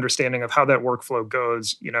a good understanding of how that workflow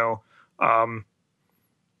goes,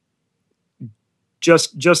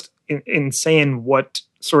 just insane what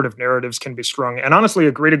sort of narratives can be strung. And honestly,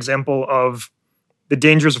 a great example of the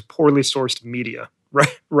dangers of poorly sourced media,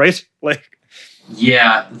 right?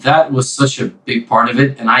 Yeah, that was such a big part of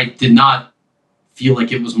it. And I did not feel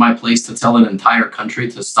like it was my place to tell an entire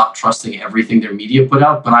country to stop trusting everything their media put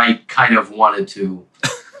out, but I kind of wanted to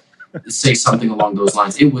say something along those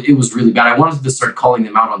lines. It was really bad. I wanted to start calling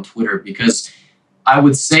them out on Twitter because I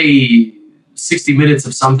would say 60 minutes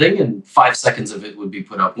of something and 5 seconds of it would be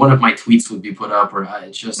put up. One of my tweets would be put up, or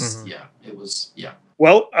it was.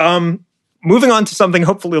 Well, moving on to something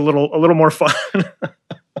hopefully a little more fun.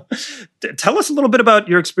 Tell us a little bit about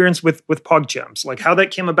your experience with PogChamps, like how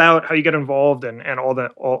that came about, how you got involved, and all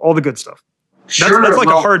the good stuff. Sure, that's like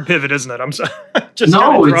a hard pivot, isn't it? I'm sorry. Just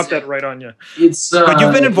kind of drop that right on you. But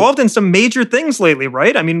you've been involved in some major things lately,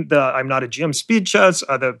 right? I mean, I'm Not a GM Speed Chess,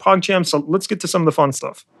 the PogChamps. So let's get to some of the fun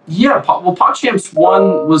stuff. Yeah, PogChamps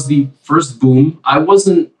 1 was the first boom. I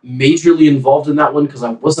wasn't majorly involved in that one because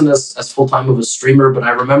I wasn't as full-time of a streamer, but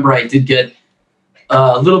I remember I did get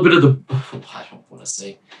a little bit of the, I don't want to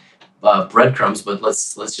say breadcrumbs, but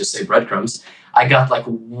let's just say breadcrumbs. I got like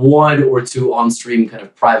 1 or 2 on-stream kind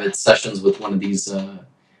of private sessions with one of these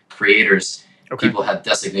creators. Okay. People had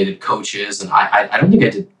designated coaches, and I don't think I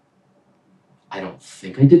did. I don't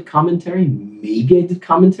think I did commentary. Maybe I did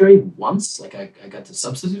commentary once. Like I got to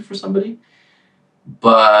substitute for somebody,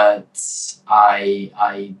 but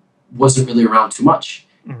I wasn't really around too much.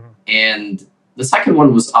 Mm-hmm. And the second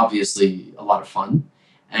one was obviously a lot of fun,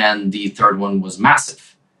 and the third one was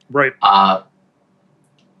massive. Right.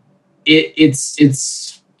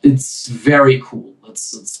 It's very cool.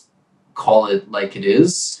 Let's call it like it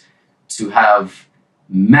is, to have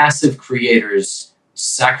massive creators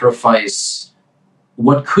sacrifice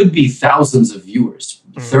what could be thousands of viewers,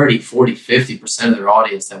 30, 40, 50% of their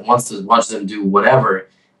audience that wants to watch them do whatever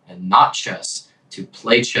and not chess, to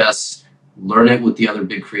play chess, learn it with the other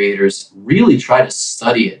big creators, really try to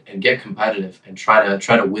study it and get competitive and try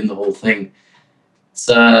to win the whole thing. It's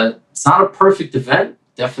not a perfect event.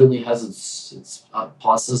 Definitely has its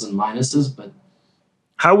pluses and minuses, but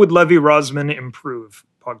how would Levy Rozman improve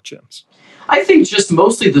PogChamps? I think just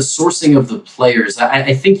mostly the sourcing of the players.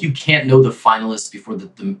 I think you can't know the finalists before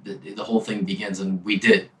the whole thing begins, and we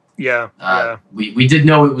did. Yeah. We did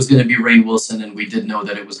know it was going to be Ray Wilson, and we did know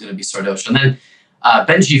that it was going to be Sardosh. And then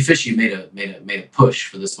Benji Fishy made a push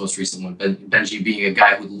for this most recent one. Benji being a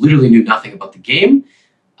guy who literally knew nothing about the game,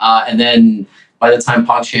 and then by the time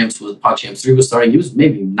PogChamps 3 was starting, he was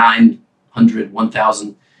maybe 900,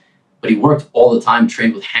 1,000. But he worked all the time,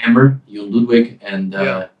 trained with Hammer, Jon Ludwig, and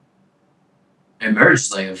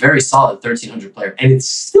emerged like a very solid 1,300 player. And it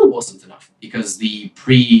still wasn't enough because the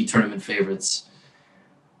pre-tournament favorites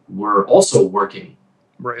were also working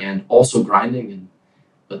and also grinding.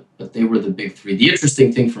 But they were the big three. The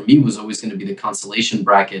interesting thing for me was always going to be the consolation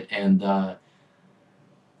bracket. And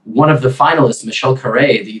one of the finalists, Michelle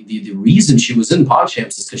Carré, the reason she was in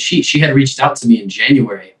PogChamps is because she had reached out to me in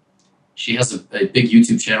January. She has a big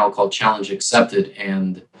YouTube channel called Challenge Accepted,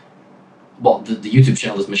 and the YouTube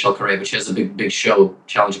channel is Michelle Carré, but she has a big show,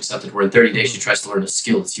 Challenge Accepted, where in 30 days she tries to learn a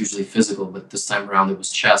skill. It's usually physical, but this time around it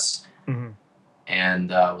was chess. Mm-hmm.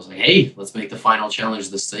 And I was like, hey, let's make the final challenge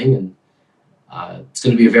this thing, and it's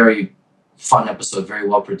going to be a very fun episode, very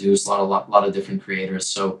well produced, a lot of different creators.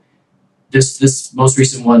 So this most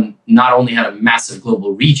recent one not only had a massive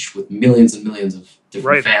global reach with millions and millions of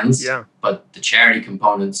different fans, but the charity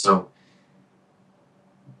component. So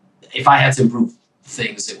if I had to improve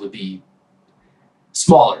things, it would be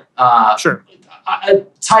smaller. Sure.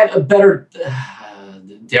 A better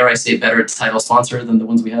dare I say, better title sponsor than the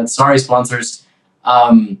ones we had. Sorry, sponsors.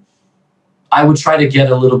 I would try to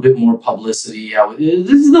get a little bit more publicity. This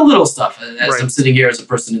is the little stuff. As I'm sitting here as a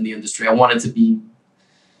person in the industry, I want it to be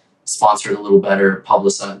sponsored a little better,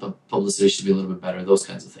 publicized. The publicity should be a little bit better. Those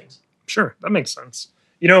kinds of things. Sure, that makes sense.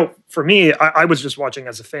 You know, for me, I was just watching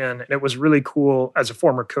as a fan, and it was really cool as a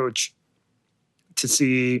former coach to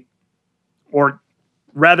see, or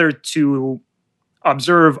rather to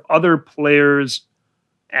observe other players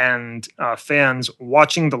and fans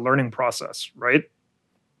watching the learning process, right?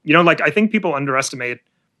 You know, like I think people underestimate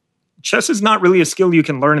chess is not really a skill you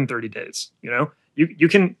can learn in 30 days. You know, you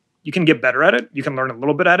can get better at it. You can learn a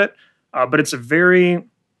little bit at it, but it's a very,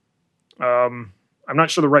 I'm not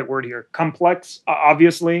sure the right word here, complex,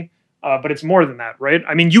 obviously, but it's more than that, right?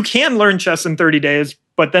 I mean, you can learn chess in 30 days,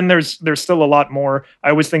 but then there's still a lot more. I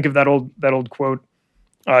always think of that old quote,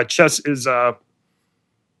 chess is,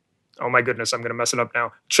 oh my goodness, I'm going to mess it up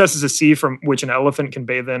now. Chess is a sea from which an elephant can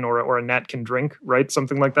bathe in or a gnat can drink, right?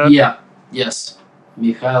 Something like that. Yeah. Yes.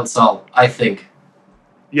 Mikhail Sal, I think.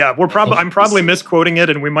 Yeah, I'm probably misquoting it,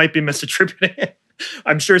 and we might be misattributing it.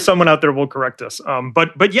 I'm sure someone out there will correct us.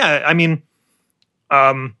 But yeah, I mean,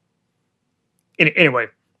 anyway,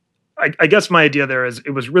 I guess my idea there is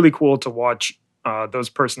it was really cool to watch those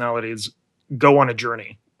personalities go on a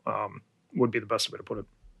journey. Would be the best way to put it.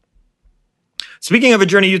 Speaking of a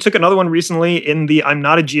journey, you took another one recently in the I'm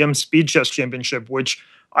Not a GM Speed Chess Championship, which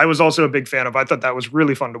I was also a big fan of. I thought that was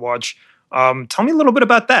really fun to watch. Tell me a little bit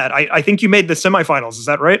about that. I think you made the semifinals. Is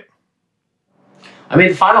that right? I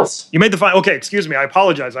made the finals. You made the final. Okay, excuse me. I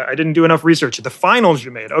apologize. I didn't do enough research. The finals you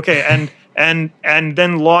made. Okay, and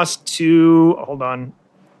then lost to. Hold on,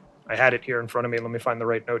 I had it here in front of me. Let me find the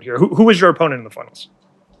right note here. Who was your opponent in the finals?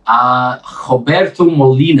 Roberto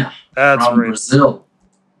Molina. That's from right. Brazil.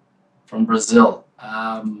 From Brazil.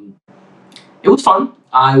 It was fun.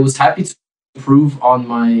 I was happy to improve on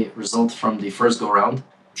my result from the first go round.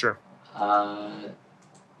 Sure.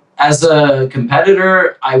 As a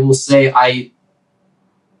competitor, I will say I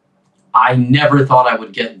never thought I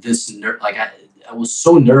would get this I was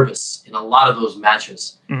so nervous in a lot of those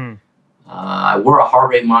matches. Mm-hmm. I wore a heart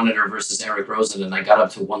rate monitor versus Levy Rozman, and I got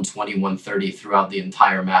up to 120, 130 throughout the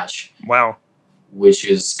entire match. Wow. Which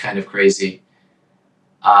is kind of crazy.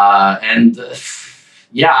 I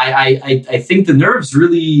think the nerves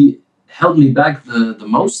really held me back the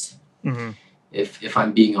most, mm-hmm. if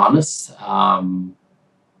I'm being honest.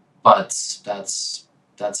 But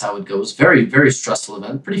that's how it goes. Very, very stressful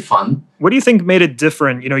event. Pretty fun. What do you think made it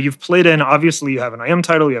different? You know, you've played in, obviously you have an IM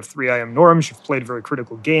title, you have 3 IM norms, you've played very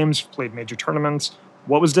critical games, you've played major tournaments.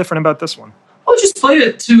 What was different about this one? Well, just played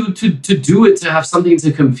it to do it, to have something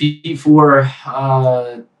to compete for,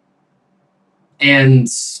 and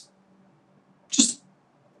just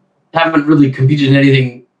haven't really competed in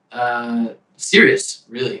anything serious,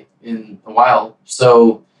 really, in a while.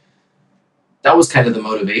 So that was kind of the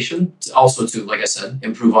motivation. Also to, like I said,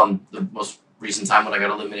 improve on the most recent time when I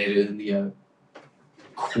got eliminated in the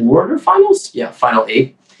quarterfinals. Yeah, final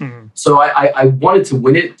 8. Mm-hmm. So I wanted to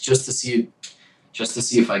win it just to see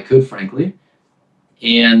if I could, frankly.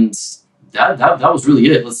 And that was really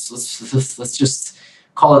it. Let's just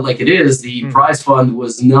call it like it is. The prize fund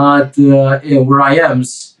was not where I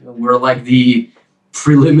am's. We're like the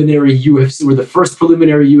preliminary UFC. We're the first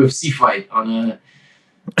preliminary UFC fight on a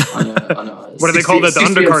what do they call that? The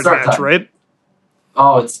undercard match, right?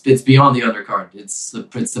 Oh, it's beyond the undercard. It's the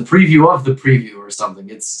preview of the preview or something.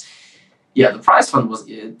 The prize fund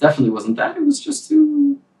it definitely wasn't that. It was just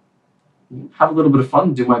to have a little bit of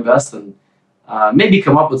fun, do my best, and maybe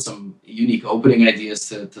come up with some unique opening ideas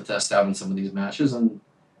to test out in some of these matches. And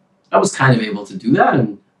I was kind of able to do that.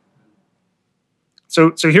 And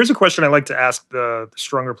so here's a question I like to ask the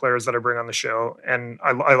stronger players that I bring on the show, and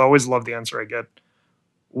I always love the answer I get.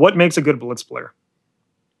 What makes a good blitz player?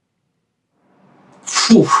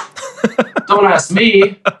 Don't ask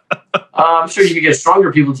me. I'm sure you could get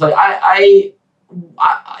stronger people to tell you.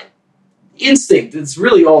 I instinct. It's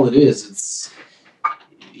really all it is. It's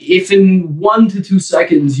if in 1 to 2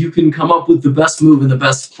 seconds you can come up with the best move and the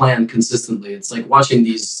best plan consistently. It's like watching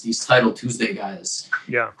these Title Tuesday guys,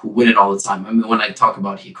 who win it all the time. I mean, when I talk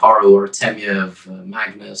about Hikaru or Temiev,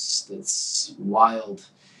 Magnus, that's wild.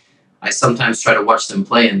 I sometimes try to watch them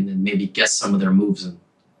play and maybe guess some of their moves, and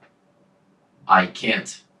I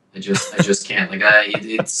can't. I just can't. Like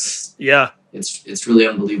it's really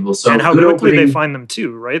unbelievable. So and how quickly they find them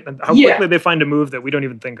too, right? And how quickly they find a move that we don't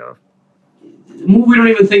even think of. A move we don't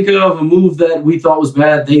even think of, a move that we thought was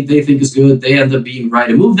bad, they think is good, they end up being right.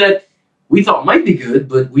 A move that we thought might be good,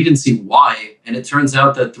 but we didn't see why, and it turns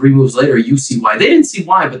out that 3 moves later you see why. They didn't see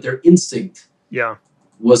why, but their instinct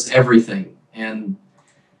was everything. And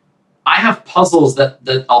I have puzzles that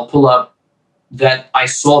I'll pull up that I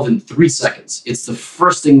solve in 3 seconds. It's the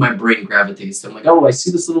first thing my brain gravitates to. I'm like, oh, I see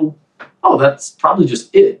this little, oh, that's probably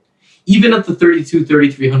just it. Even at the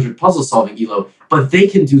 3,300 puzzle solving elo, but they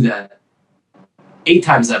can do that 8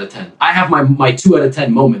 times out of 10. I have my 2 out of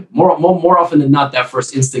 10 moment. More often than not, that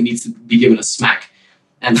first instinct needs to be given a smack.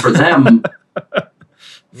 And for them,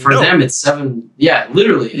 them, it's 7. Yeah,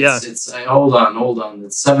 literally. It's hold on.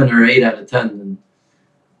 It's 7 or 8 out of 10.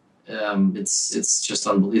 And it's just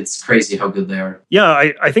unbelievable. It's crazy how good they are.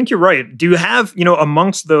 Yeah, I think you're right. Do you have,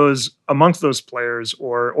 amongst those players,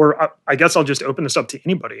 or I guess I'll just open this up to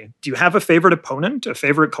anybody. Do you have a favorite opponent, a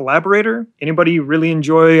favorite collaborator? Anybody you really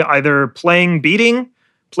enjoy either playing beating,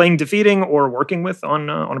 playing defeating, or working with on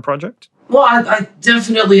a project? Well, I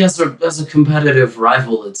definitely, as a competitive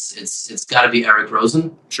rival, it's got to be Levy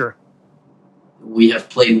Rozman. Sure. We have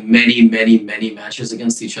played many, many, many matches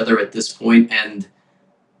against each other at this point, and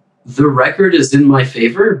the record is in my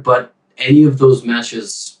favor, but any of those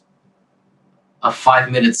matches, a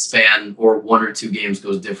 5-minute span or 1 or 2 games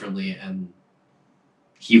goes differently, and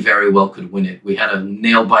he very well could win it. We had a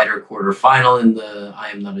nail-biter quarterfinal in the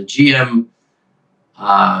I Am Not a GM.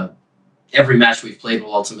 Every match we've played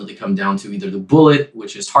will ultimately come down to either the bullet,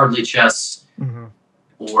 which is hardly chess,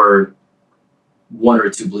 or 1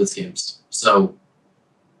 or 2 blitz games. So,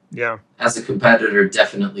 yeah, as a competitor,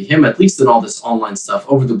 definitely him, at least in all this online stuff.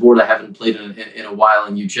 Over the board, I haven't played in a while,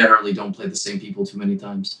 and you generally don't play the same people too many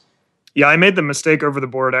times. Yeah, I made the mistake over the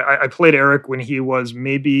board. I played Eric when he was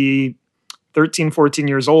maybe 13, 14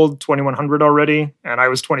 years old, 2100 already, and I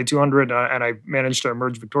was 2200, and I managed to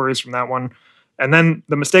emerge victorious from that one. And then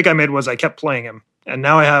the mistake I made was I kept playing him, and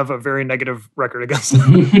now I have a very negative record against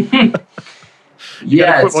him.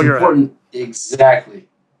 Yeah, it's important. Exactly.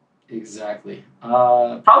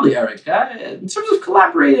 Probably Eric. In terms of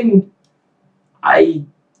collaborating, I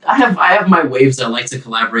have my waves. I like to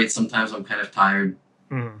collaborate. Sometimes I'm kind of tired,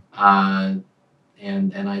 and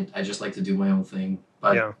I just like to do my own thing.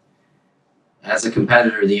 But as a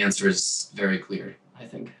competitor, the answer is very clear, I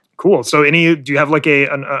think. Cool. So, do you have like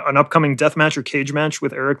an upcoming death match or cage match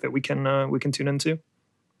with Eric that we can tune into?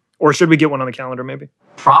 Or should we get one on the calendar, maybe?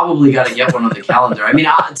 Probably got to get one on the calendar. I mean,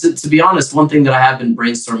 to be honest, one thing that I have been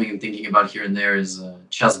brainstorming and thinking about here and there is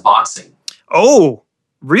chess boxing. Oh,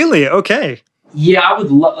 really? Okay. Yeah, I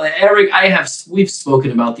would love... Eric, we've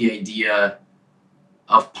spoken about the idea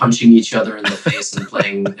of punching each other in the face and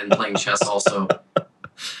playing chess also.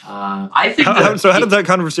 I think so how did that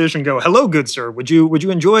conversation go? Hello, good sir. Would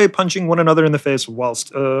you enjoy punching one another in the face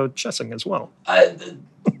whilst chessing as well?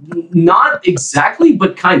 Not exactly,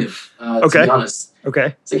 but kind of, to be honest.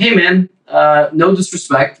 Okay. It's like, hey, man, no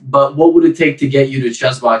disrespect, but what would it take to get you to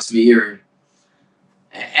chess box me?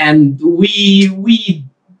 And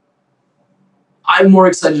I'm more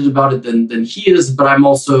excited about it than he is, but I'm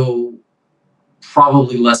also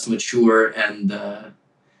probably less mature, and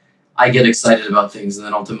I get excited about things and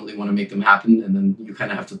then ultimately want to make them happen, and then you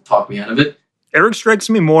kind of have to talk me out of it. Eric strikes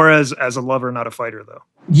me more as a lover, not a fighter, though.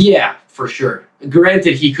 Yeah, for sure.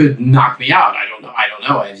 Granted, he could knock me out. I don't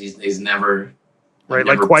know. He's never... Right,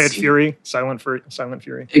 like Quiet Fury, Silent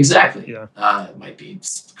Fury. Exactly. Yeah. It might be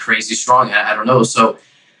crazy strong. I don't know. So,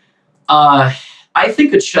 I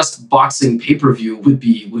think a chess boxing pay-per-view would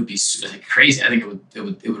be crazy. I think it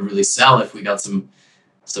would really sell if we got some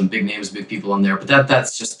big names, big people on there. But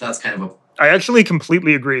that's kind of a... I actually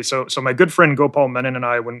completely agree. So my good friend Gopal Menon and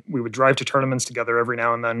I, when we would drive to tournaments together every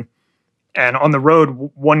now and then, and on the road,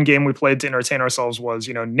 one game we played to entertain ourselves was,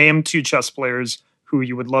 name 2 chess players who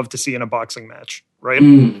you would love to see in a boxing match, right?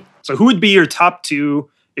 So who would be your top 2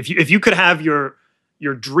 if you could have your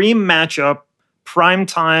dream matchup, prime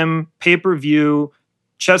time, pay-per-view,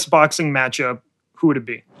 chess boxing matchup? Who would it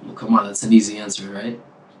be? Well, come on, that's an easy answer, right?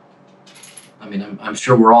 I mean, I'm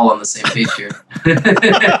sure we're all on the same page here.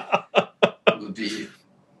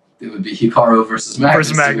 It would be Hikaru versus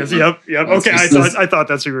Magnus. Yep. Okay, I thought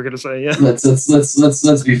that's what you were going to say. Yeah.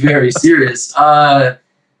 Let's be very serious.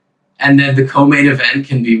 And then the co-main event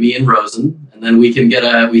can be me and Rosen, and then we can get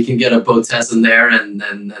a Botez in there, and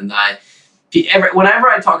whenever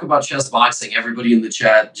I talk about chess boxing, everybody in the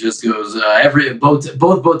chat just goes, both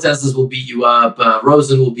Botezes will beat you up,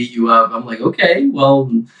 Rosen will beat you up. I'm like, okay,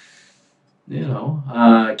 well,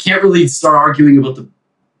 can't really start arguing about the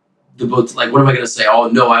boat. Like, what am I going to say? Oh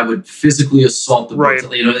no, I would physically assault the boat. Right.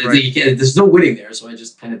 You can't, there's no winning there, so I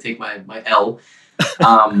just kind of take my L.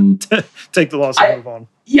 Take the loss and move on.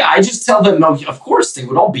 Yeah, I just tell them, no, of course they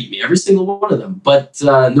would all beat me, every single one of them, but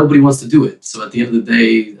nobody wants to do it. So at the end of the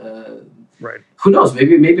day, right? Who knows?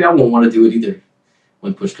 Maybe I won't want to do it either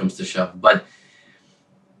when push comes to shove. But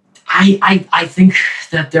I think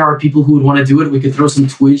that there are people who would want to do it. We could throw some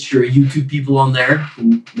Twitch or YouTube people on there,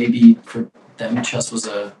 and maybe for them, chess was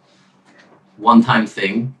a one-time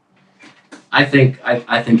thing. I think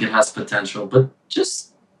it has potential, but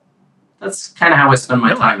just that's kind of how I spend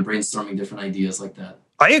my time, brainstorming different ideas like that.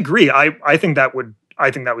 I agree. I think that would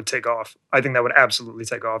take off. I think that would absolutely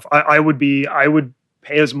take off. I would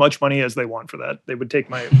pay as much money as they want for that. They would take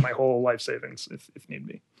my whole life savings if need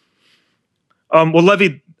be. Well,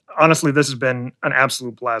 Levy, honestly, this has been an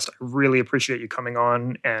absolute blast. I really appreciate you coming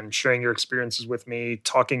on and sharing your experiences with me,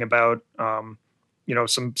 talking about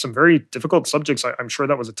some very difficult subjects. I'm sure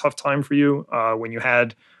that was a tough time for you when you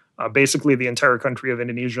had basically the entire country of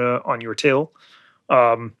Indonesia on your tail.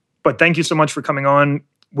 But thank you so much for coming on.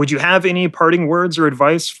 Would you have any parting words or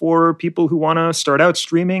advice for people who want to start out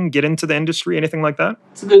streaming, get into the industry, anything like that?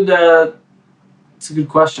 It's a good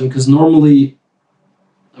question, because normally,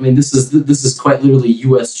 I mean, this is quite literally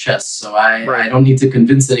U.S. chess, so I don't need to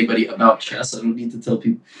convince anybody about chess. I don't need to tell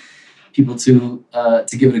people to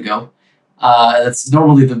give it a go. That's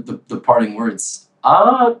normally the parting words.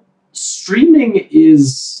 Streaming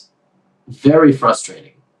is very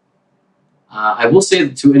frustrating. I will say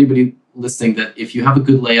to anybody listening that if you have a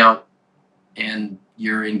good layout and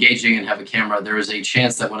you're engaging and have a camera, there is a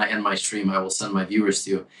chance that when I end my stream, I will send my viewers to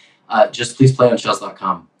you. Just please play on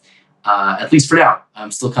chess.com. At least for now.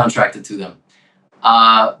 I'm still contracted to them.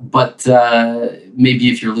 But maybe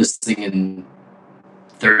if you're listening in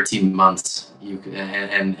 13 months, you could,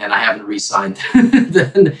 and I haven't re-signed,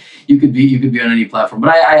 then you could be on any platform. But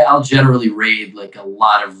I'll generally raid like a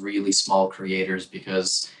lot of really small creators,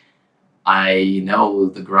 because I know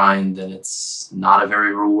the grind and it's not a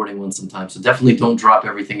very rewarding one sometimes. So definitely don't drop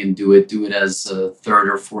everything and do it. Do it as a third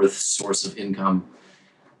or fourth source of income.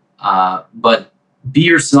 But be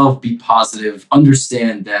yourself, be positive,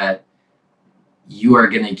 understand that you are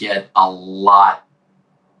going to get a lot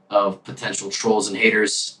of potential trolls and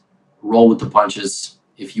haters. Roll with the punches.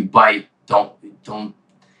 If you bite, don't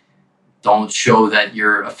show that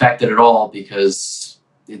you're affected at all, because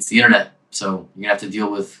it's the internet. So you're going to have to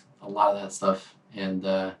deal with a lot of that stuff. And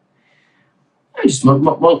just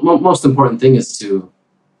most important thing is to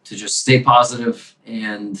just stay positive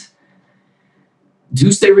and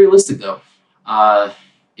do stay realistic, though.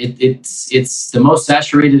 It's the most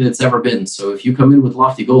saturated it's ever been. So if you come in with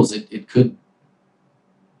lofty goals, it could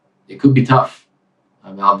be tough.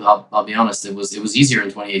 I mean, I'll be honest. It was easier in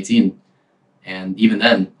 2018, and even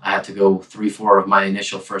then, I had to go 3-4 of my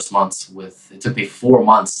initial first months with. It took me 4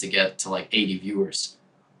 months to get to like 80 viewers.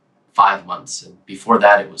 5 months, and before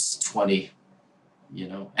that, it was 20.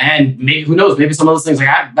 And maybe, who knows? Maybe some of those things,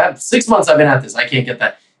 like 6 months I've been at this, I can't get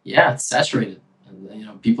that. Yeah, it's saturated. And, there's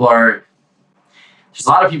a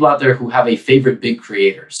lot of people out there who have a favorite big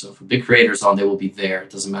creator. So if a big creator's on, they will be there. It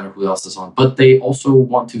doesn't matter who else is on. But they also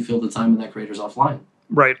want to fill the time when that creator's offline.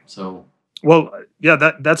 Right. So, well,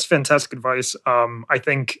 yeah, that's fantastic advice. I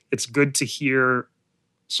think it's good to hear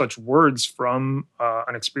such words from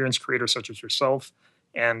an experienced creator such as yourself.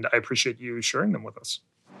 And I appreciate you sharing them with us.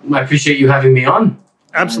 I appreciate you having me on.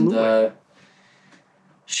 Absolutely. And,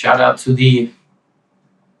 shout out to the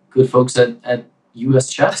good folks at US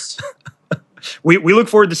Chess. We look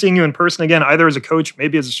forward to seeing you in person again, either as a coach,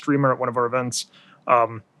 maybe as a streamer at one of our events.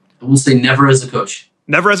 I will say never as a coach.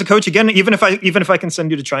 Never as a coach again, even if I can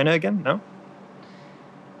send you to China again. No.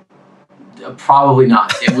 Probably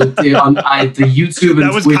not. It would on the YouTube and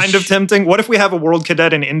that was Twitch. Kind of tempting. What if we have a world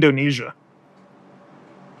cadet in Indonesia?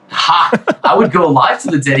 Ha! I would go live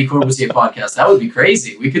to the Deddy Corbusier podcast. That would be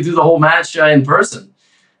crazy. We could do the whole match in person.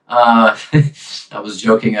 I was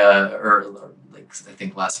joking. I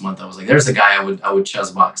think last month I was like, "There's a guy I would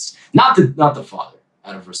chess box. Not the father,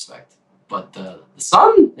 out of respect, but the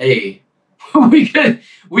son. Hey, we could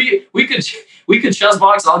chess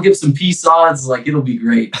box. I'll give some peace odds. Like, it'll be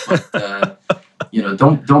great. But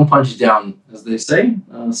don't punch down, as they say.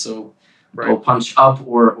 So go punch up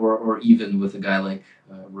or even with a guy like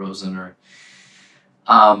Rosen or.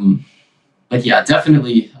 But yeah,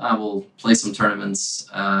 definitely I will play some tournaments.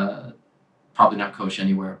 Probably not coach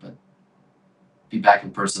anywhere, but be back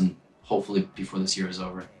in person hopefully before this year is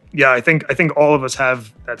over. Yeah, I think all of us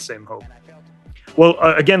have that same hope. Well,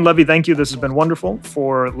 again, Levy, thank you. This has been wonderful.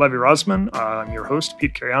 For Levy Rozman, I'm your host,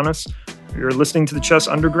 Pete Karianis. You're listening to the Chess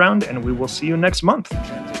Underground, and we will see you next month.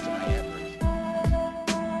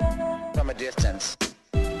 From a distance.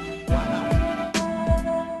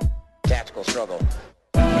 Tactical struggle.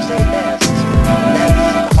 You say best.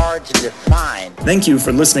 That's hard to define. Thank you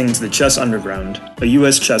for listening to the Chess Underground, a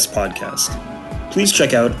U.S. chess podcast. Please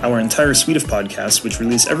check out our entire suite of podcasts, which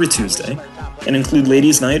release every Tuesday, and include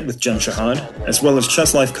Ladies' Night with Jen Shahad, as well as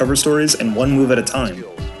Chess Life cover stories and One Move at a Time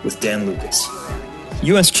with Dan Lucas.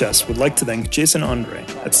 US Chess would like to thank Jason Andre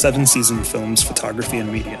at 7 Season Films Photography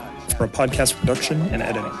and Media for our podcast production and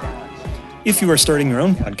editing. If you are starting your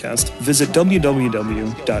own podcast, visit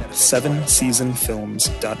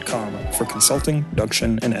www.7seasonfilms.com for consulting,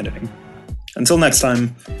 production, and editing. Until next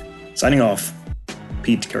time, signing off,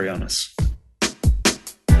 Pete Karianis.